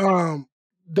 Um,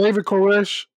 David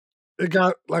Koresh. It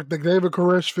got like the David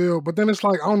Koresh feel, but then it's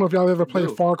like I don't know if y'all ever You played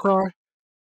do. Far Cry,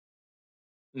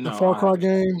 the No, Far I Cry haven't.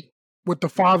 game with the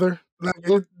Mm-mm. father. Like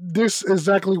this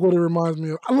exactly what it reminds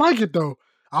me of. I like it though.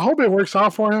 I hope it works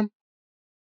out for him,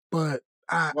 but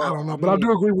I Well, don't know. I But I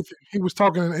do mean, agree with you. He was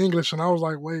talking in English, and I was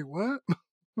like, wait, what?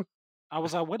 I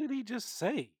was like, what did he just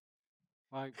say?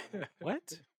 Like,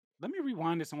 what? Let me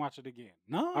rewind this and watch it again.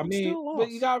 No, I I'm mean, still but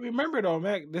you lost. gotta remember though,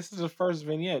 Mac, this is the first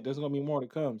vignette. There's gonna be more to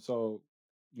come. So,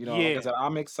 like I Yeah, said,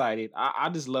 I'm excited. I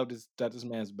just love that this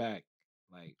man's back.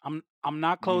 Like, I'm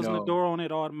not you closing the know, door on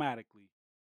it automatically,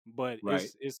 but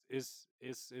right,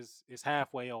 it's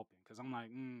halfway open because I'm like,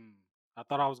 I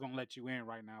thought I was gonna let you in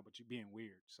right now, but you're being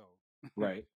weird. So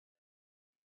right.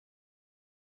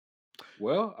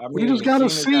 Well, I We just mean, gotta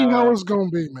seeing as see that how it's gonna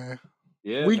be, man.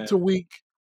 yeah, Week to man. week.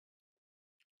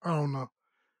 I don't know.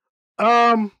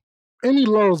 Um, any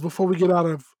lows before we get out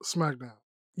of SmackDown?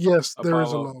 Yes, there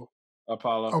is a Apollo, low.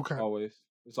 Apollo, Okay. always.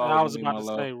 It's I always gonna was be about my to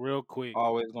low. say real quick,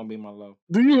 Always gonna be my low.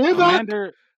 Do you hear that?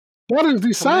 Commander That is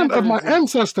the sound Commander of my Z.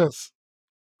 ancestors.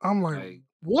 I'm like, Like,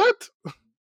 what?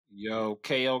 yo,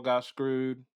 KO got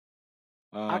screwed.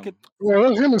 I could.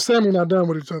 Well, him and Sammy not done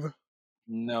with each other.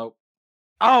 Nope.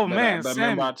 Oh But man,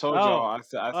 remember I Sammy. told y'all, Oh, I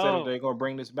said if oh. they're gonna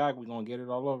bring this back, we're gonna get it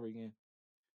all over again.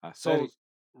 I said So it.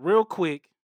 real quick,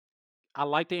 I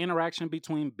like the interaction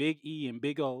between Big E and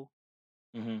Big O.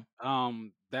 Hmm.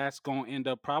 That's gonna end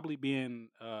up probably being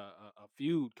a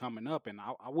feud coming up, and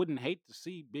I wouldn't hate to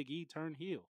see Big E turn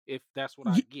heel if that's what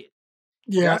I Y- get.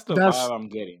 yeah, That's the vibe I'm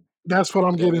getting. that's what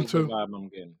I'm That getting is the to. vibe I'm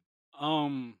getting.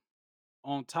 Um,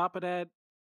 on top of that,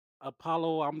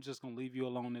 Apollo, I'm just gonna leave you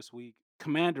alone this week.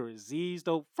 Commander Aziz,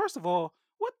 though. First of all,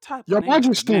 what type of Your name is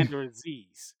Majesty. Commander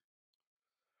Aziz?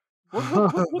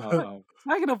 What?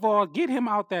 Second of all, get him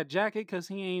out that jacket because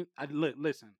he ain't.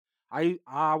 Listen,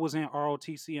 I was in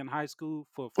ROTC in high school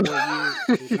for 4 years.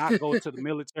 I did not go to the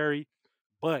military,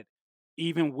 but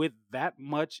even with that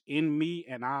much in me,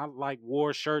 and I like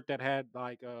wore a shirt that had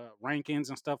like rankings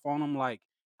and stuff on them, like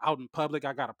out in public,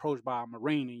 I got approached by a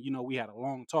Marine, and we had a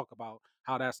long talk about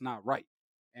how that's not right.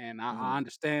 And I Mhm.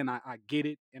 understand, I get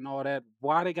it, and all that.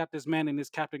 Why they got this man in this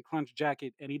Captain Crunch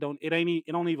jacket, and it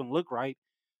don't even look right.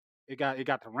 It got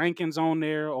the rankings on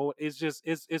there. Oh, it's just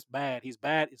it's bad. He's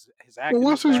bad. His Well, acting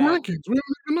is what's his bad. rankings? We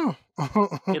don't even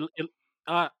know. It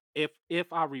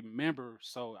if I remember,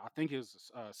 so I think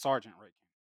it's Sergeant Rakin,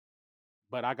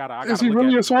 but I Is gotta he look at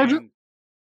really it a sergeant?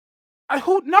 again.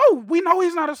 Who? No, we know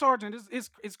he's not a sergeant.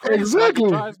 It's crazy. Like Exactly.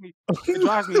 it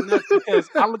drives me nuts because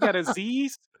I look at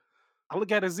Aziz. I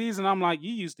look at Aziz and I'm like,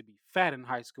 you used to be fat in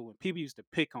high school and people used to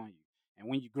pick on you. And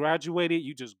when you graduated,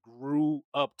 you just grew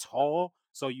up tall.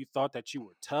 So you thought that you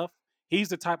were tough. He's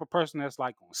the type of person that's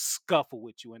like gonna scuffle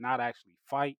with you and not actually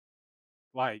fight.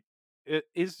 Like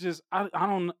it's just I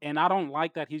don't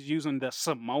like that he's using the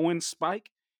Samoan spike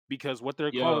because what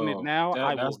they're calling it Yo, now,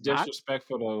 I that's will not.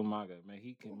 disrespectful to Umaga. May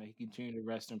he continue to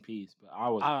rest in peace. But I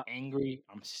was I angry.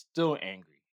 I'm still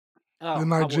angry. The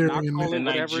I will not Nigerian call The it nail.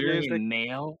 whatever it is that. Nigerian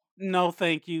nail? No,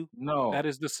 thank you. That No.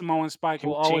 is the Samoan spike. Can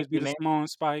Will we change always be the the name? Samoan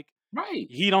spike. Right.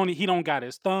 He don't got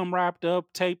his thumb wrapped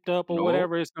up, taped up, or No.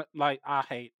 whatever. It's not, like I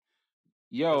hate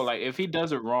Yo, because like if he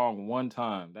does it wrong one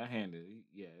time, that hand is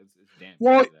yeah, it's damaged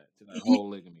Well, to that y- whole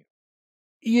ligament.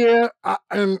 yeah,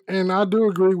 and I do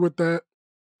agree with that.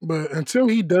 But until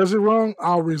he does it wrong,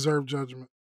 I'll reserve judgment.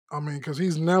 I mean, because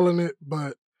he's nailing it,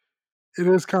 but it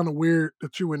is kind of weird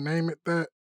that you would name it that.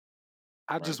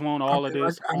 I Right. just want I all of mean,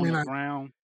 this I on mean, the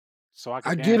ground so I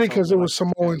I could get it dance because over it it like was a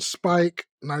Samoan champ. Spike,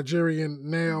 Nigerian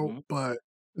Nail, Mm-hmm. but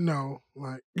no,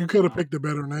 like you could have No, picked a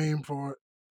better name for it.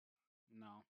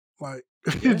 no. Like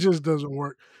it Yeah. just doesn't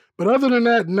work. But other than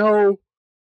that, no,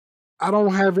 I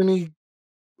don't have any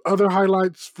other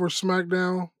highlights for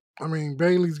SmackDown. I mean,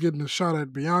 Bailey's getting a shot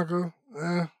at Bianca.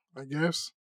 I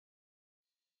guess.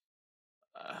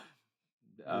 Uh,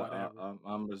 Whatever.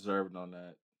 I'm reserved on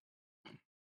that.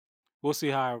 We'll see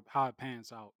how it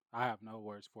pans out. I have no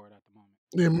words for it at the moment.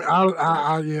 Yeah,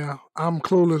 Right. yeah, I'm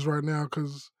clueless right now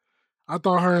because I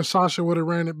thought her and Sasha would have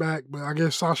ran it back, but I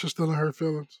guess Sasha's still in her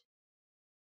feelings.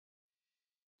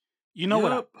 You know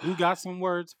what I Yep. do got some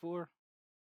words for?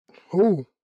 Who?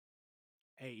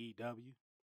 AEW.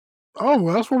 Oh,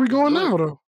 well, that's where we Let's going do it. now,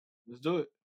 though. Let's do it.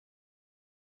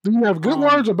 Do you have good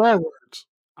words Um, or bad words?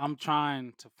 I'm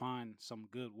trying to find some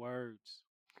good words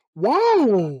because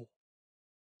Whoa!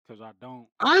 I don't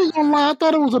I ain't gonna lie. I have.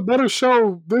 thought it was a better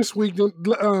show this week than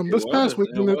It this past was. week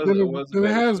It was a than it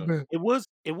better has show. been.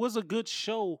 It was a good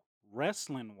show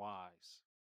wrestling wise,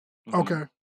 Mm-hmm. Okay.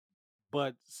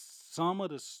 but some of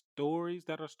the stories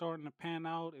that are starting to pan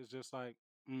out is just like,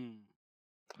 mm,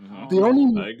 I Mm-hmm. don't The know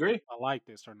only I agree. if I like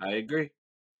this or I not. agree.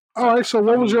 all right. So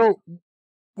I what was mean, your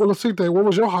let's see. What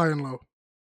was your high and low?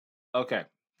 okay.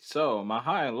 So my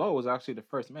high and low was actually the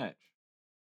first match.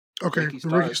 Okay, Ricky the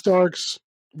Ricky Starks Starks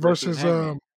versus versus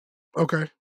Hangman. Okay,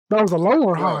 that was a low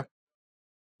or high? Yo,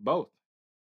 both.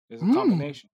 It's a Hmm.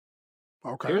 combination.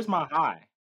 Okay. Here's my high.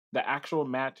 The actual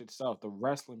match itself, the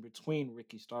wrestling between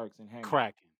Ricky Starks and Hangman.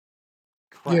 Cracking,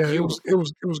 Yeah, cracking. Beautiful. it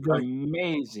was great.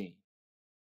 Amazing.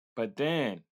 But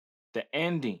then the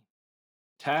ending,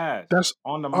 Taz That's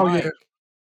on the oh yeah. mic,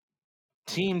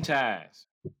 Team Taz.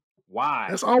 Why?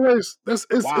 That's always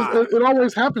Why? it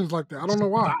always happens like that. I don't know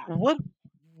why. Why?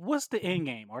 What's the end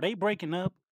game? Are they breaking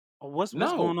up, or what's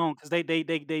going No. on? Because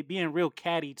they being real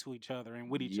catty to each other and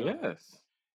with each other. Yes.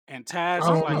 And I Taz is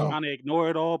don't like know. Somehow. trying to ignore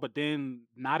it all, but then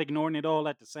not ignoring it all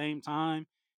at the same time.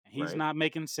 And he's Right. not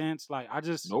making sense. Like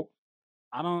Nope.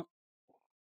 I don't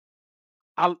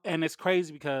and it's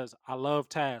crazy because I love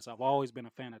Taz. I've always been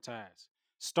a fan of Taz.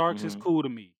 Starks is Mm-hmm. cool to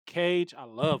me. Cage, I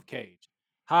love Cage.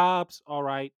 Hobbs, all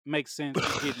right, makes sense.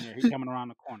 He getting there. He coming around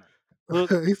the corner. Hook,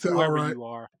 He said, "All whoever right." you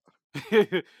are,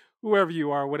 whoever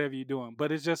you are, whatever you're doing.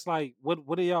 But it's just like,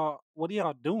 what are y'all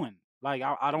doing? Like,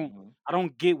 Mm-hmm. I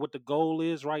don't get what the goal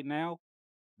is right now.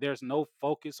 There's no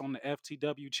focus on the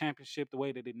FTW championship the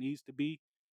way that it needs to be.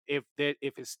 If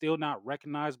it's still not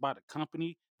recognized by the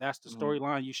company, that's the Mm-hmm.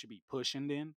 storyline you should be pushing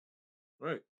then,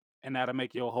 Right. and that'll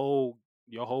make your whole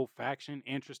faction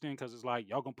interesting because it's like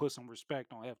y'all gonna put some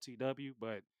respect on FTW,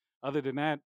 but other than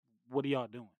that, what are y'all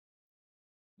doing?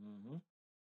 Mm-hmm.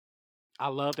 I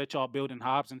love that y'all building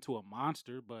Hobbs into a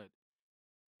monster, but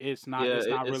Yeah, it's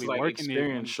not it's really like working it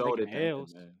when experience he's showed taking it that day,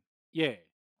 L's. man. Yeah,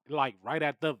 like right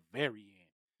at the very end.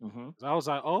 Mm-hmm. 'Cause I was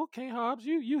like, oh, okay, Hobbs,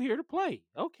 you here to play?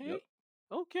 Yep. Okay,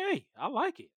 okay, I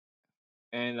like it.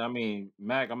 And I mean,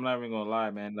 Mac, I'm not even gonna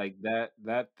lie, man. Like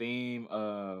that theme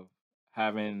of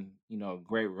having,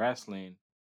 great wrestling,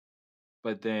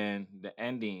 but then the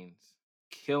endings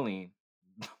killing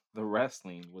the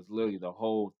wrestling was literally the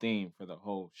whole theme for the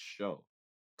whole show.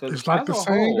 Because It's like as the a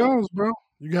saying whole, goes, bro.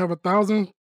 You have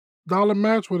 $1,000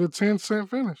 match with a 10-cent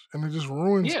finish, and it just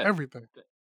ruins yeah, everything.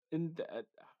 and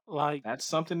Like that's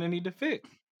something they need to fix.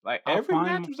 Like I every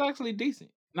find match was actually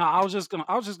decent. No, I was just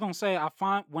gonna say I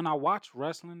find when I watch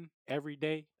wrestling every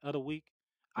day of the week,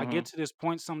 I Hmm. get to this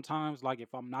point sometimes, like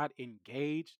if I'm not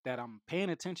engaged, that I'm paying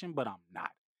attention, but I'm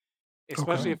not.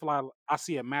 especially Okay. if like I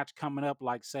see a match coming up,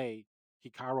 like say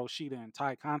Hikaru Shida and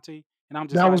Tai Conti, and I'm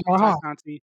just That was like my Tai high.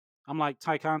 Conti, I'm like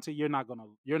Tai Conti, you're not gonna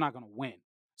win.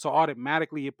 So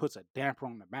automatically it puts a damper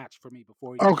on the match for me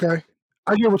before it even Okay. happens.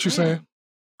 I get what you're saying. Mm,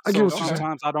 I get So what you're saying. okay.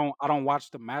 sometimes I don't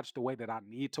watch the match the way that I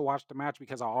need to watch the match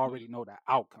because I already Mhm. know the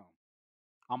outcome.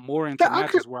 I'm more Yeah, into I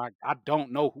could. matches where I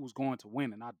don't know who's going to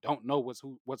win and I don't know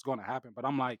what's going to happen. But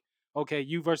I'm like, okay,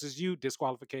 you versus you,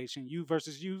 disqualification. You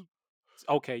versus you,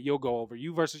 okay, you'll go over.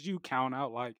 You versus you, count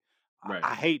out. Like Right.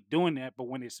 I hate doing that, but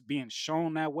when it's being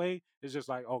shown that way, it's just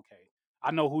like, okay,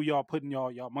 I know who y'all putting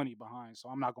y'all money behind, so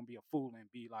I'm not gonna be a fool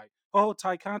and be like, oh,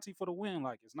 Ty Conti for the win.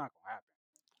 Like it's not gonna happen.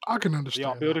 I can So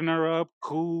y'all understand that. building her up,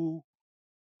 cool.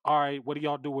 All right, what do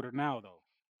y'all do with her now though?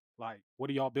 Like, what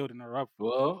are y'all building her up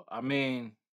for? Well, I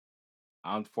mean,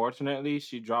 unfortunately,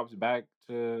 she drops back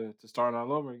to starting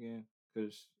all over again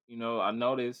because I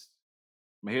noticed.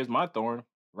 But here's my thorn: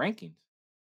 rankings.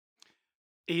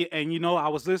 And I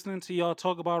was listening to y'all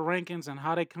talk about rankings and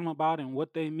how they come about and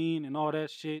what they mean and all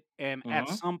that shit. And at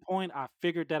Mm-hmm. some point, I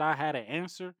figured that I had an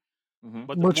answer. Mm-hmm.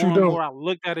 But the But you more and don't. more I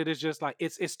looked at it, it's just like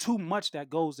it's too much that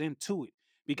goes into it.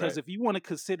 Because Right. if you want to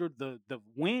consider the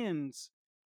wins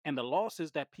and the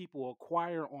losses that people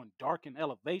acquire on Dark and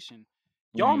Elevation,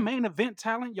 y'all Mm-hmm. main event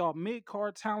talent, y'all mid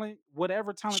card talent,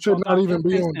 whatever talent Should y'all not got, they're even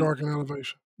be on facing. Dark and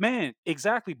Elevation. Man,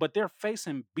 exactly, but they're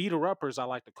facing beater uppers, I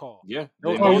like to call. Yeah, the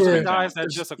Oh Those main are the yeah, event guys talent. that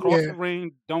it's just across yeah, the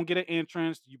ring don't get an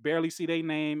entrance. You barely see their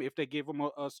name if they give them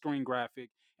a screen graphic,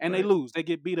 and they Right. lose. They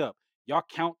get beat up. Y'all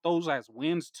count those as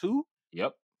wins too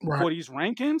Yep. right. for these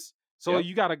rankings. So Yep.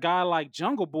 you got a guy like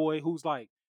Jungle Boy who's like,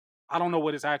 I don't know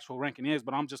what his actual ranking is,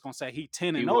 but I'm just gonna say he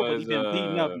 10 He and 0, but he was been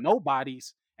beating up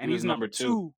nobodies, he and was he's number number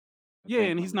two. two. I Yeah,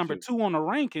 think and he's number number two. two on the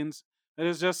rankings. And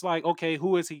it's just like, okay,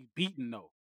 who is he beating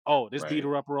though? Oh, this Right.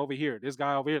 beater upper over here, this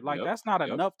guy over here. Like, Yep. that's not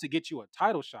Yep. enough to get you a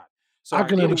title shot. So I I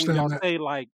can get it when understand y'all that. say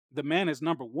like the man is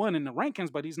number one in the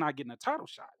rankings, but he's not getting a title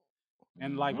shot.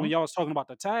 And like Mm-hmm. when y'all was talking about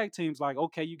the tag teams, like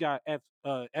okay, you got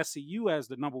SCU as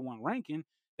the number one ranking.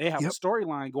 They have a Yep.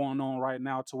 storyline going on right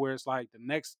now to where it's like the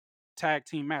next tag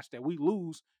team match that we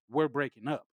lose, we're breaking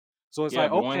up. So it's Yeah,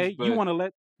 like but once okay, you but want to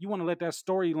let that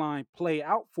storyline play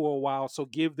out for a while. So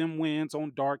give them wins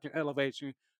on Dark and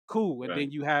Elevation, cool. And right.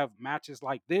 then you have matches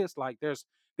like this. Like there's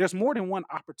more than one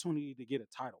opportunity to get a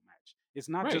title match. It's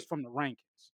not Right. just from the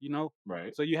rankings.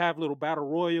 Right. So you have little battle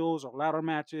royals or ladder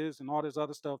matches and all this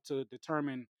other stuff to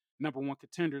determine number one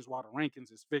contenders while the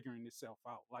rankings is figuring itself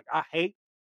out. Like I hate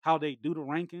how they do the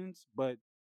rankings, but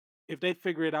if they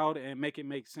figure it out and make it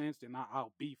make sense, then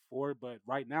I'll be for it. But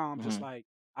right now, I'm just Mm-hmm. like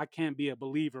I can't be a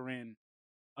believer in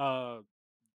uh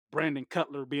Brandon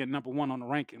Cutler being number one on the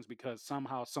rankings because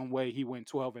somehow, some way, he went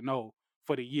 12-0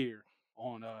 for the year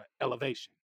on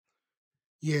Elevation.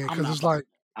 Yeah, I'm because not it's about like to.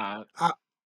 I I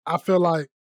I feel like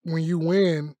when you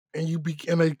win and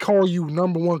and they call you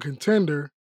number one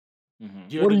contender, mm-hmm.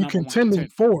 You're what are the you number one contending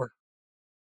contender. for?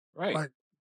 Right. Like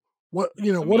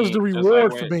I what is mean, the just like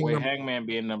reward for with being with number one? Hangman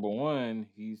being number one,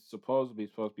 he's supposed to be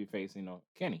facing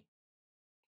Kenny.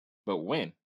 But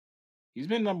when? He's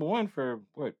been number one for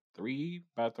what,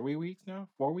 about 3 weeks now?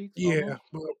 4 weeks Yeah,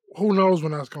 almost? but who knows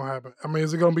when that's gonna happen? I mean,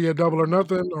 is it gonna be a I double or don't know.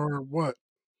 nothing or what?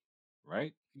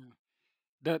 Right? Yeah.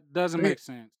 That doesn't They make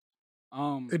sense.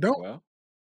 they Um, don't. Well,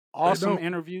 They awesome don't.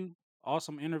 interview,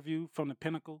 awesome interview from the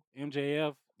Pinnacle.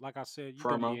 MJF, like I said, you're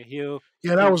gonna be Promo. a heel.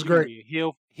 Yeah, that was You're gonna great. be a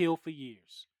heel for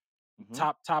years. Hmm.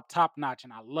 Top notch.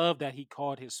 And I love that he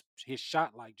called his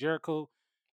shot like Jericho.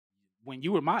 When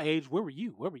you were my age, where were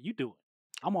you? What were you doing?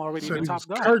 I'm already Said the Hmm. he was top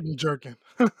guy. curtain jerking.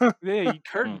 Yeah, you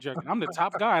curtain Mm. jerking. I'm the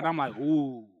top guy, and I'm like,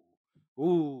 ooh,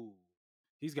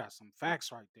 he's got some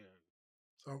facts right there.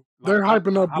 So they're Like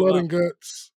hyping up I Blood love and it.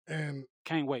 Guts, and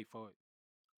Can't wait for it.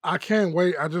 I can't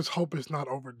wait. I just hope it's not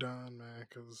overdone, man,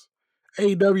 because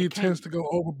AEW It can't tends be. to go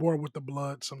overboard with the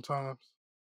blood sometimes.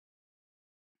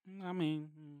 I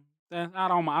mean, I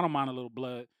don't mind a little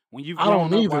blood. When you've I don't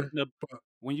grown up either, watching the but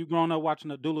when you grown up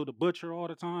watching Abdullah the Butcher all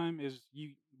the time, is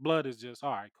you blood is just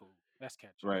all right, cool. Let's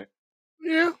catch up. Right.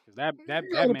 yeah, Cause that that you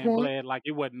that got a man point. bled like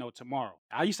it wasn't no tomorrow.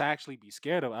 I used to actually be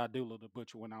scared of Abdullah the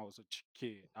Butcher when I was a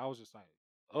kid. I was just like,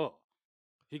 oh,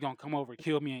 he gonna come over,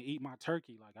 kill me, and eat my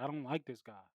turkey. Like I don't like this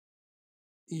guy.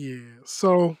 Yeah,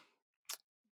 so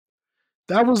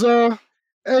that was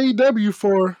AEW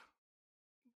for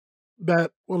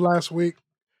that last week.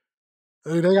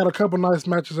 They got a couple nice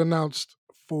matches announced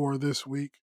for this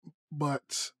week,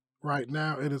 but right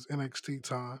now it is NXT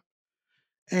time.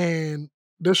 And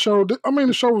the show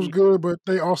was He- good, but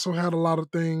they also had a lot of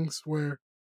things where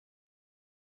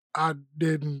I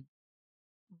didn't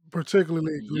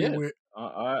particularly agree Yeah. with.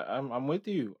 I'm with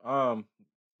you.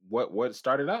 what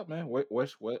started out, man?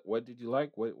 What did you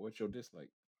like? What's your dislike?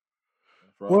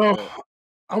 Let's roll with Well, that.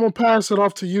 I'm gonna pass it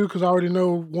off to you because I already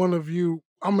know one of you.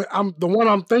 I'm the one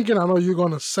I'm thinking. I know you're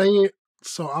gonna say it,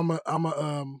 so I'm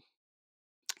a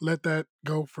let that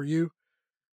go for you.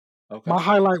 Okay, My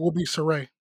highlight will be Saray.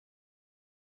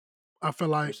 I feel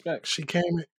like respect. she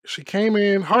came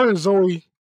in. Her and Zoe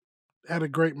had a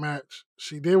great match.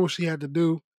 She did what she had to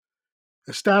do,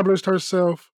 established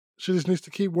herself. She just needs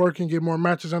to keep working, get more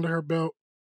matches under her belt,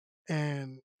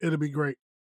 and it'll be great.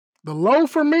 The low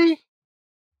for me,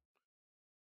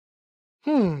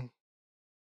 hmm,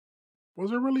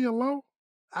 was there really a low?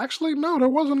 Actually, no, there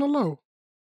wasn't a low.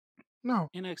 No.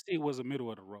 NXT was a middle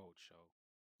of the road show.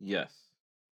 Yes,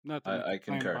 Nothing to I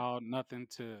complain concur. about, nothing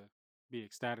to be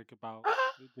ecstatic about.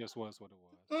 Ah, It just was what it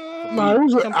was for No, me. I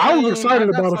was complain. I excited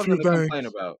got about a something few to complain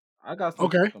things. about. I got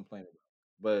something to Okay. complain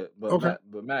about. But Okay.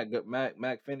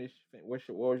 Mac finish. What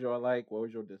was your like? What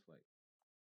was your dislike?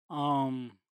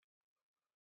 Um,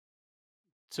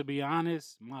 to be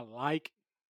honest, my like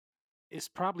it's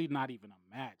probably not even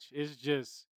a match. It's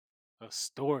just a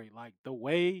story. Like the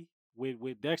way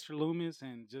with Dexter Loomis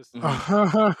and just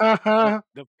Hmm.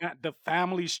 the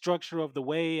family structure of the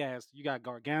way as you got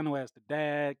Gargano as the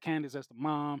dad, Candice as the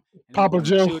mom, and then you Papa got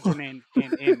the Joe. children in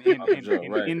Papa Joe,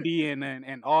 right? Indy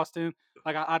and Austin.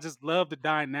 Like I just love the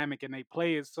dynamic and they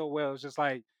play it so well. It's just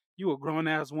like you a grown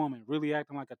ass woman really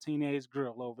acting like a teenage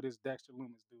girl over this Dexter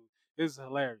Loomis dude. It's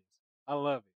hilarious. I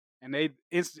love it. And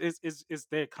it's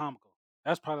they're comical.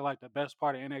 That's probably like the best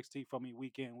part of NXT for me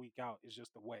week in, week out, is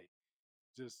just the way.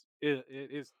 Just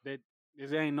it's that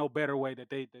there ain't no better way that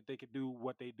they could do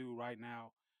what they do right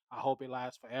now. I hope it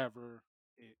lasts forever.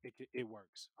 It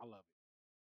works. I love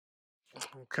it.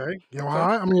 Okay. Yo Okay.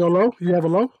 high. I mean, your low. You have a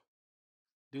low?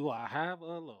 Do I have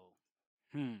a low?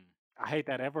 Hmm. I hate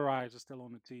that Everrise is still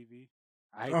on the TV.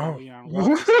 I hate that Oh. Leon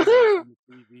Ruff is still on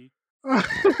the TV.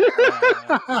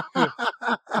 Uh,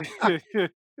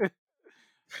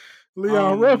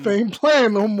 Leon Ruff um, ain't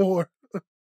playing no more.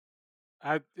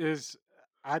 I is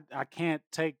I can't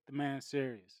take the man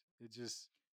serious. It just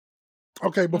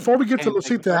Okay, before we get to can't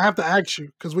take him. Lucita, I have to ask you,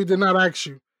 because we did not ask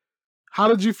you. How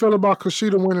did you feel about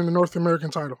Kushida winning the North American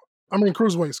title? I mean,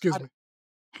 Cruiserweight, excuse I me.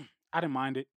 I didn't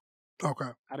mind it.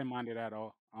 Okay. I didn't mind it at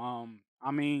all.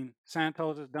 I mean,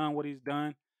 Santos has done what he's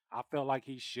done. I felt like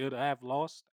he should have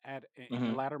lost in the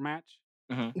Hmm. latter match,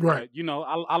 Hmm. Right. but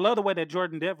I love the way that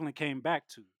Jordan definitely came back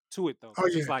to it though, Oh,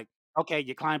 because he's yeah. like, okay,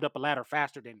 you climbed up a ladder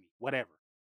faster than me, whatever.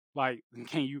 Like,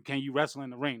 can you wrestle in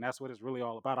the ring? That's what it's really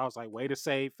all about. I was like, way to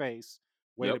save face,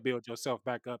 way to Yep. build yourself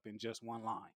back up in just one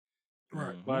line.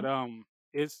 Right. Hmm. But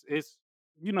it's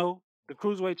the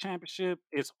cruiserweight championship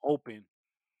is open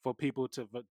for people to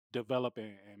develop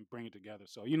and bring it together.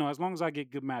 So as long as I get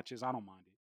good matches, I don't mind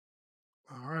it.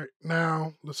 All right.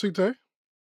 Now, Lucite.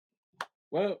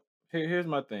 Well, here's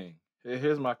my thing.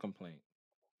 Here's my complaint.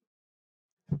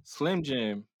 Slim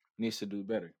Jim needs to do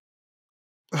better.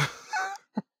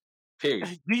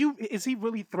 Period. Is he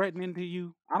really threatening to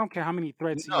you? I don't care how many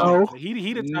threats he No, makes. No, Like,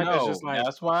 he the type that's just no. like,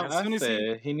 That's why as I soon as he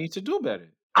said he needs to do better.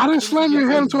 I as didn't soon as he slam gets your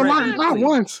head to into a light threatening, not Exactly.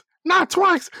 once, not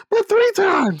twice, but 3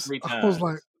 times. Three I was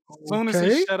like, times. as soon as he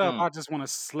okay. shut up, Mm. I just want to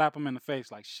slap him in the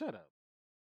face. Like, shut up.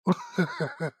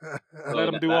 So Let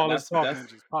him do all his talking that's and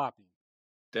just pop you.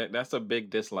 that's a big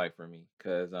dislike for me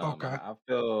because Okay. I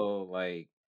feel like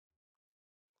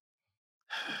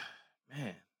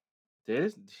man,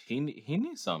 this he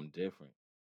needs something different.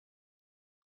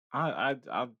 I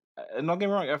and don't get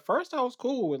me wrong. At first, I was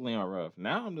cool with Leon Ruff.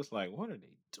 Now I'm just like, what are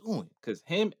they doing? Because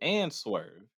him and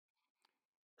Swerve,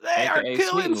 They are aka Sweet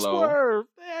killing and Low, Swerve.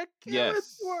 They are killing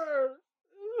yes, Swerve.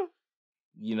 Ugh.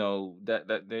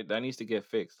 that needs to get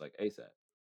fixed like ASAP.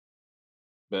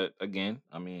 But again,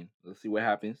 I mean, let's see what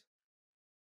happens.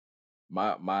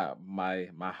 My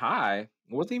high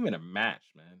wasn't even a match,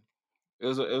 man. It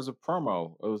was a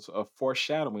promo. It was a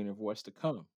foreshadowing of what's to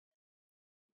come.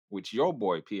 With your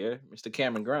boy Pierre, Mr.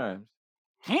 Cameron Grimes.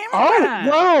 Cameron Oh, Grimes.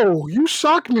 whoa. You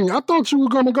shocked me. I thought you were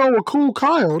going to go with Cool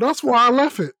Kyle. That's why I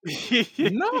left it.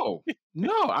 No,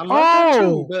 no, I love that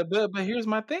too. Oh. But here's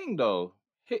my thing though.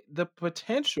 The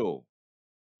potential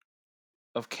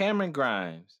of Cameron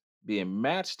Grimes being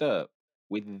matched up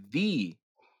with the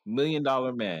 $1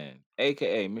 million man,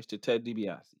 aka Mr. Ted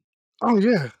DiBiase. Oh,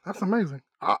 yeah. That's amazing.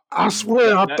 I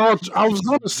swear, That I that thought I was he's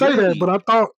going to say that, but really I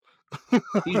thought.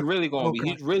 Okay.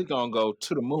 he's really gonna go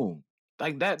to the moon.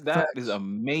 Like that is Facts.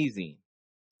 amazing.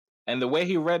 And the way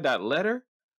he read that letter,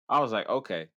 I was like,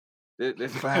 okay,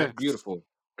 this is Facts. beautiful.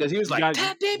 Because he was you like, got you,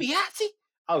 Ted DiBiase.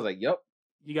 I was like, yep,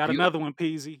 you got another beautiful. one,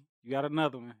 Peasy. You got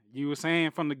another one. You were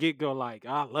saying from the get go, like,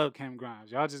 I love Cameron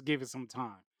Grimes. Y'all just give it some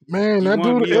time. Man, He that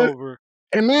won dude. me over.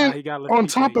 And Now then he got on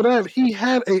top of Lasite. that, he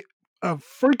had a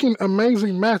freaking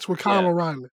amazing match with Kyle Yeah.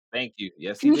 O'Reilly. Thank you.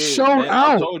 Yes, he He did. showed Man,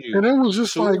 I out, told you. and it was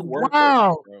just 2 like, workhorses,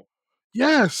 wow, bro.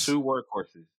 yes. 2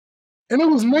 workhorses. And it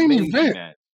was main Amazing event.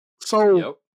 match. So,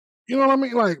 Yep. you know what I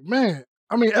mean? Like, man,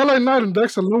 I mean, LA Knight and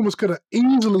Dexter Loomis could have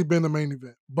easily been the main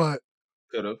event, but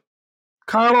Could have.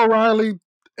 Kyle O'Reilly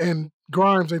and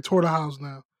Grimes, they tore the house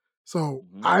down. So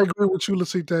I agree with you,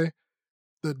 Lasite.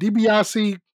 The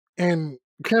DiBiase and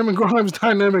Cameron Grimes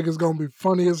dynamic is going to be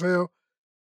funny as hell.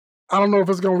 I don't know if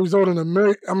it's going to result in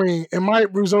it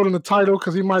might result in a title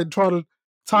because he might try to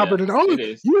top it. And it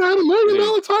is. you had $1 It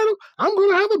million is. title. I'm going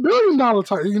to have $1 billion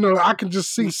title. You know, I can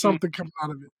just see something coming out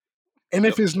of it. And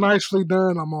if Yep. it's nicely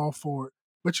done, I'm all for it.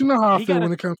 But you know how I He feel gotta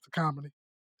when it comes to comedy.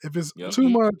 If it's Yep. too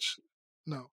much,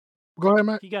 no. Go ahead,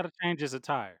 Matt. he gotta change his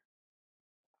attire.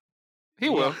 He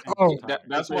He gotta will. change his Oh, attire.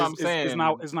 That's what I'm saying.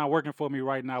 It's not working for me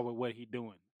right now with what he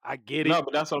doing. I get No, it,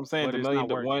 but that's what I'm saying. but The it's million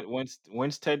not working.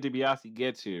 once Ted DiBiase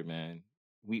gets here, man,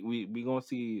 we gonna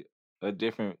see a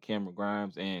different Cameron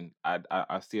Grimes, and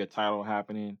I see a title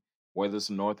happening, whether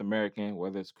it's North American,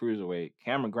 whether it's cruiserweight.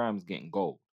 Cameron Grimes getting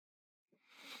gold,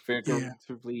 yeah.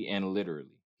 figuratively and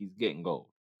literally. He's getting gold.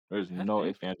 There's no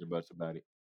ifs, ands, or buts about it.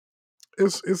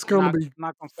 It's I'm going to be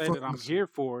not gonna say fun that to I'm see. here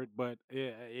for it, but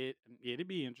it'd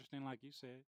be interesting, like you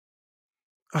said.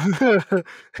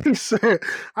 He said,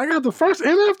 I got the first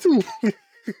NFT.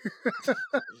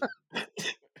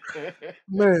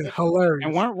 Man, And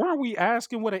hilarious. weren't we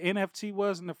asking what an NFT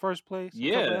was in the first place a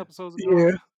couple of Yeah, episodes Yeah.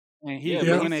 ago? And yeah, he but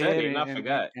Yeah. he went said ahead it, and I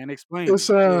forgot. and explained It's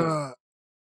it. Yeah.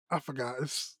 I forgot.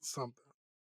 It's something.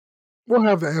 We'll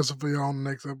have the answer for you on the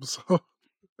next episode.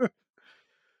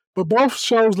 But both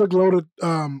shows look loaded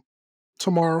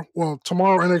tomorrow. Well,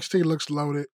 tomorrow NXT looks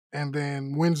loaded, and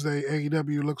then Wednesday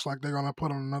AEW looks like they're gonna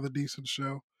put on another decent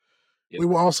show. Yep. We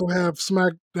will also have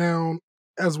SmackDown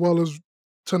as well as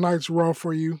tonight's Raw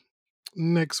for you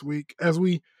next week as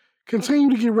we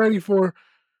continue to get ready for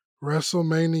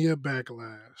WrestleMania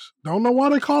Backlash. Don't know why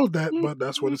they call it that, but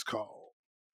that's what it's called.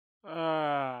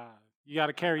 You got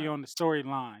to carry on the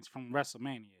storylines from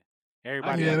WrestleMania.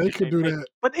 Everybody Yeah, got to they get could their do pay. that.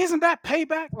 But isn't that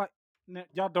payback? Like,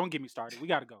 y'all don't get me started. We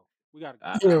got to go. We got to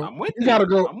go. Yeah, I'm with we you. gotta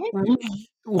go. I'm with you.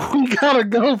 We gotta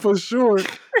go for sure.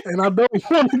 And I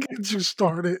don't want to get you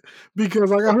started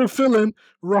because I got a feeling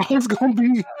Raw's gonna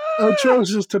be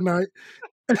atrocious tonight.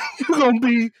 You're gonna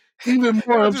be even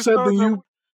more Y'all just upset throw than some you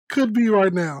could be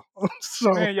right now.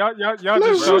 So man. Y'all just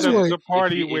let's showed just Bro, up to wait. the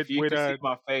party if you with could see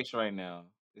my face right now,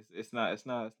 it's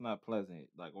not pleasant.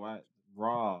 Like why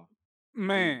Raw?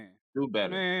 man Do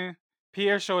better. man.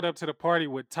 Pierre showed up to the party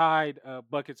with tied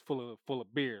buckets full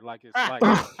of beer, like it's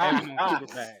Evan on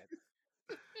Superbad.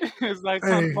 It's like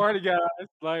tell the Hey, party guys,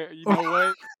 like you know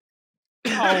what?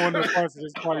 I don't want no parts of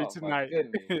this party Oh my tonight.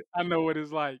 goodness. I know what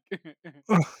it's like.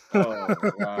 Oh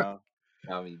wow.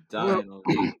 Got me well, dying over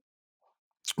here.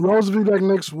 Rose will be back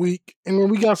next week, and then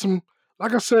we got some.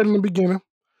 Like I said in the beginning,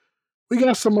 we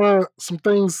got some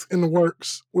things in the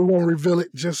works. We won't reveal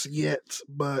it just yet,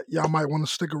 but y'all might want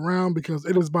to stick around because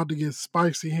it is about to get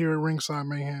spicy here at Ringside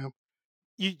Mayhem.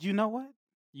 You know what?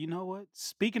 You know what?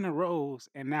 Speaking of Rose,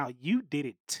 and now you did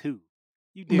it too.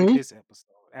 You did it Me, this episode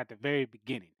at the very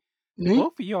beginning. me,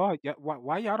 Both of y'all,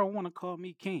 why y'all don't want to call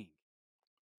me king?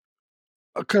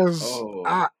 because Oh,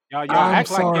 Y'all I I'm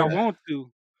act like forgot y'all sorry. that. want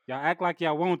to. Y'all act like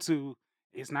y'all want to.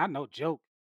 It's not no joke.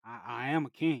 I am a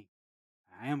king.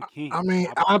 I am a king. I mean,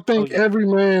 I'm I gonna show think you. every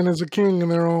man is a king in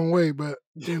their own way, but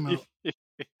you know,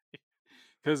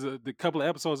 Because the couple of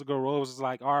episodes ago, Rose was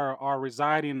like, "Are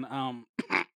residing oh,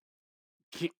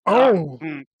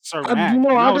 Sir you Mac," know,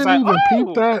 and I didn't even peep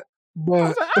that, I but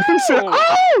was like, he said,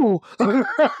 "Oh."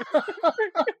 "Oh."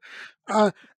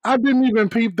 I I didn't even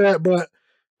peep that, but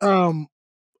um,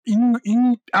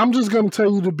 I'm just gonna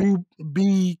tell you to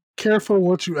be careful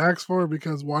what you ask for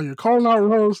because while you're calling out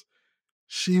Rose,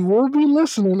 she will be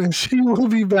listening and she will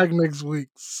be back next week.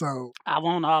 So I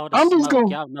want all the I'm just smoke. gonna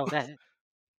Y'all know that.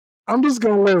 I'm just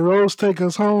gonna let Rose take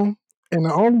us home, and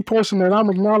the only person that I'm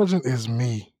acknowledging is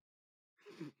me.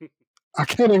 I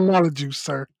can't acknowledge you,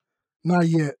 sir, not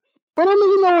yet. But I mean,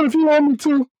 you know what? If you want me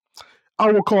to,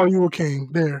 I will call you a king.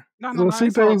 There, No. It's all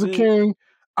Rosita is a good. king.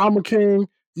 I'm a king.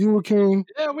 You a king.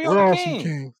 Yeah, we We're all all some kings.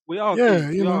 kings. We all Yeah,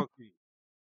 kings. you We know. all kings.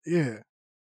 Yeah.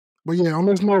 But yeah, on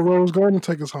this note, Rose, go ahead and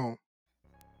take us home.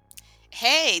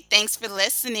 Hey, thanks for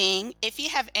listening. If you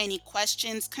have any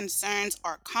questions, concerns,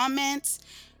 or comments,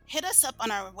 hit us up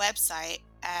on our website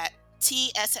at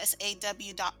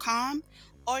tssaw.com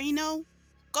or,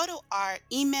 go to our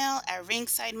email at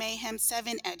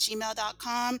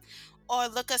ringsidemayhem7@gmail.com or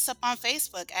look us up on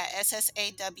Facebook at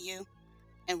SSAW,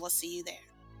 and we'll see you there.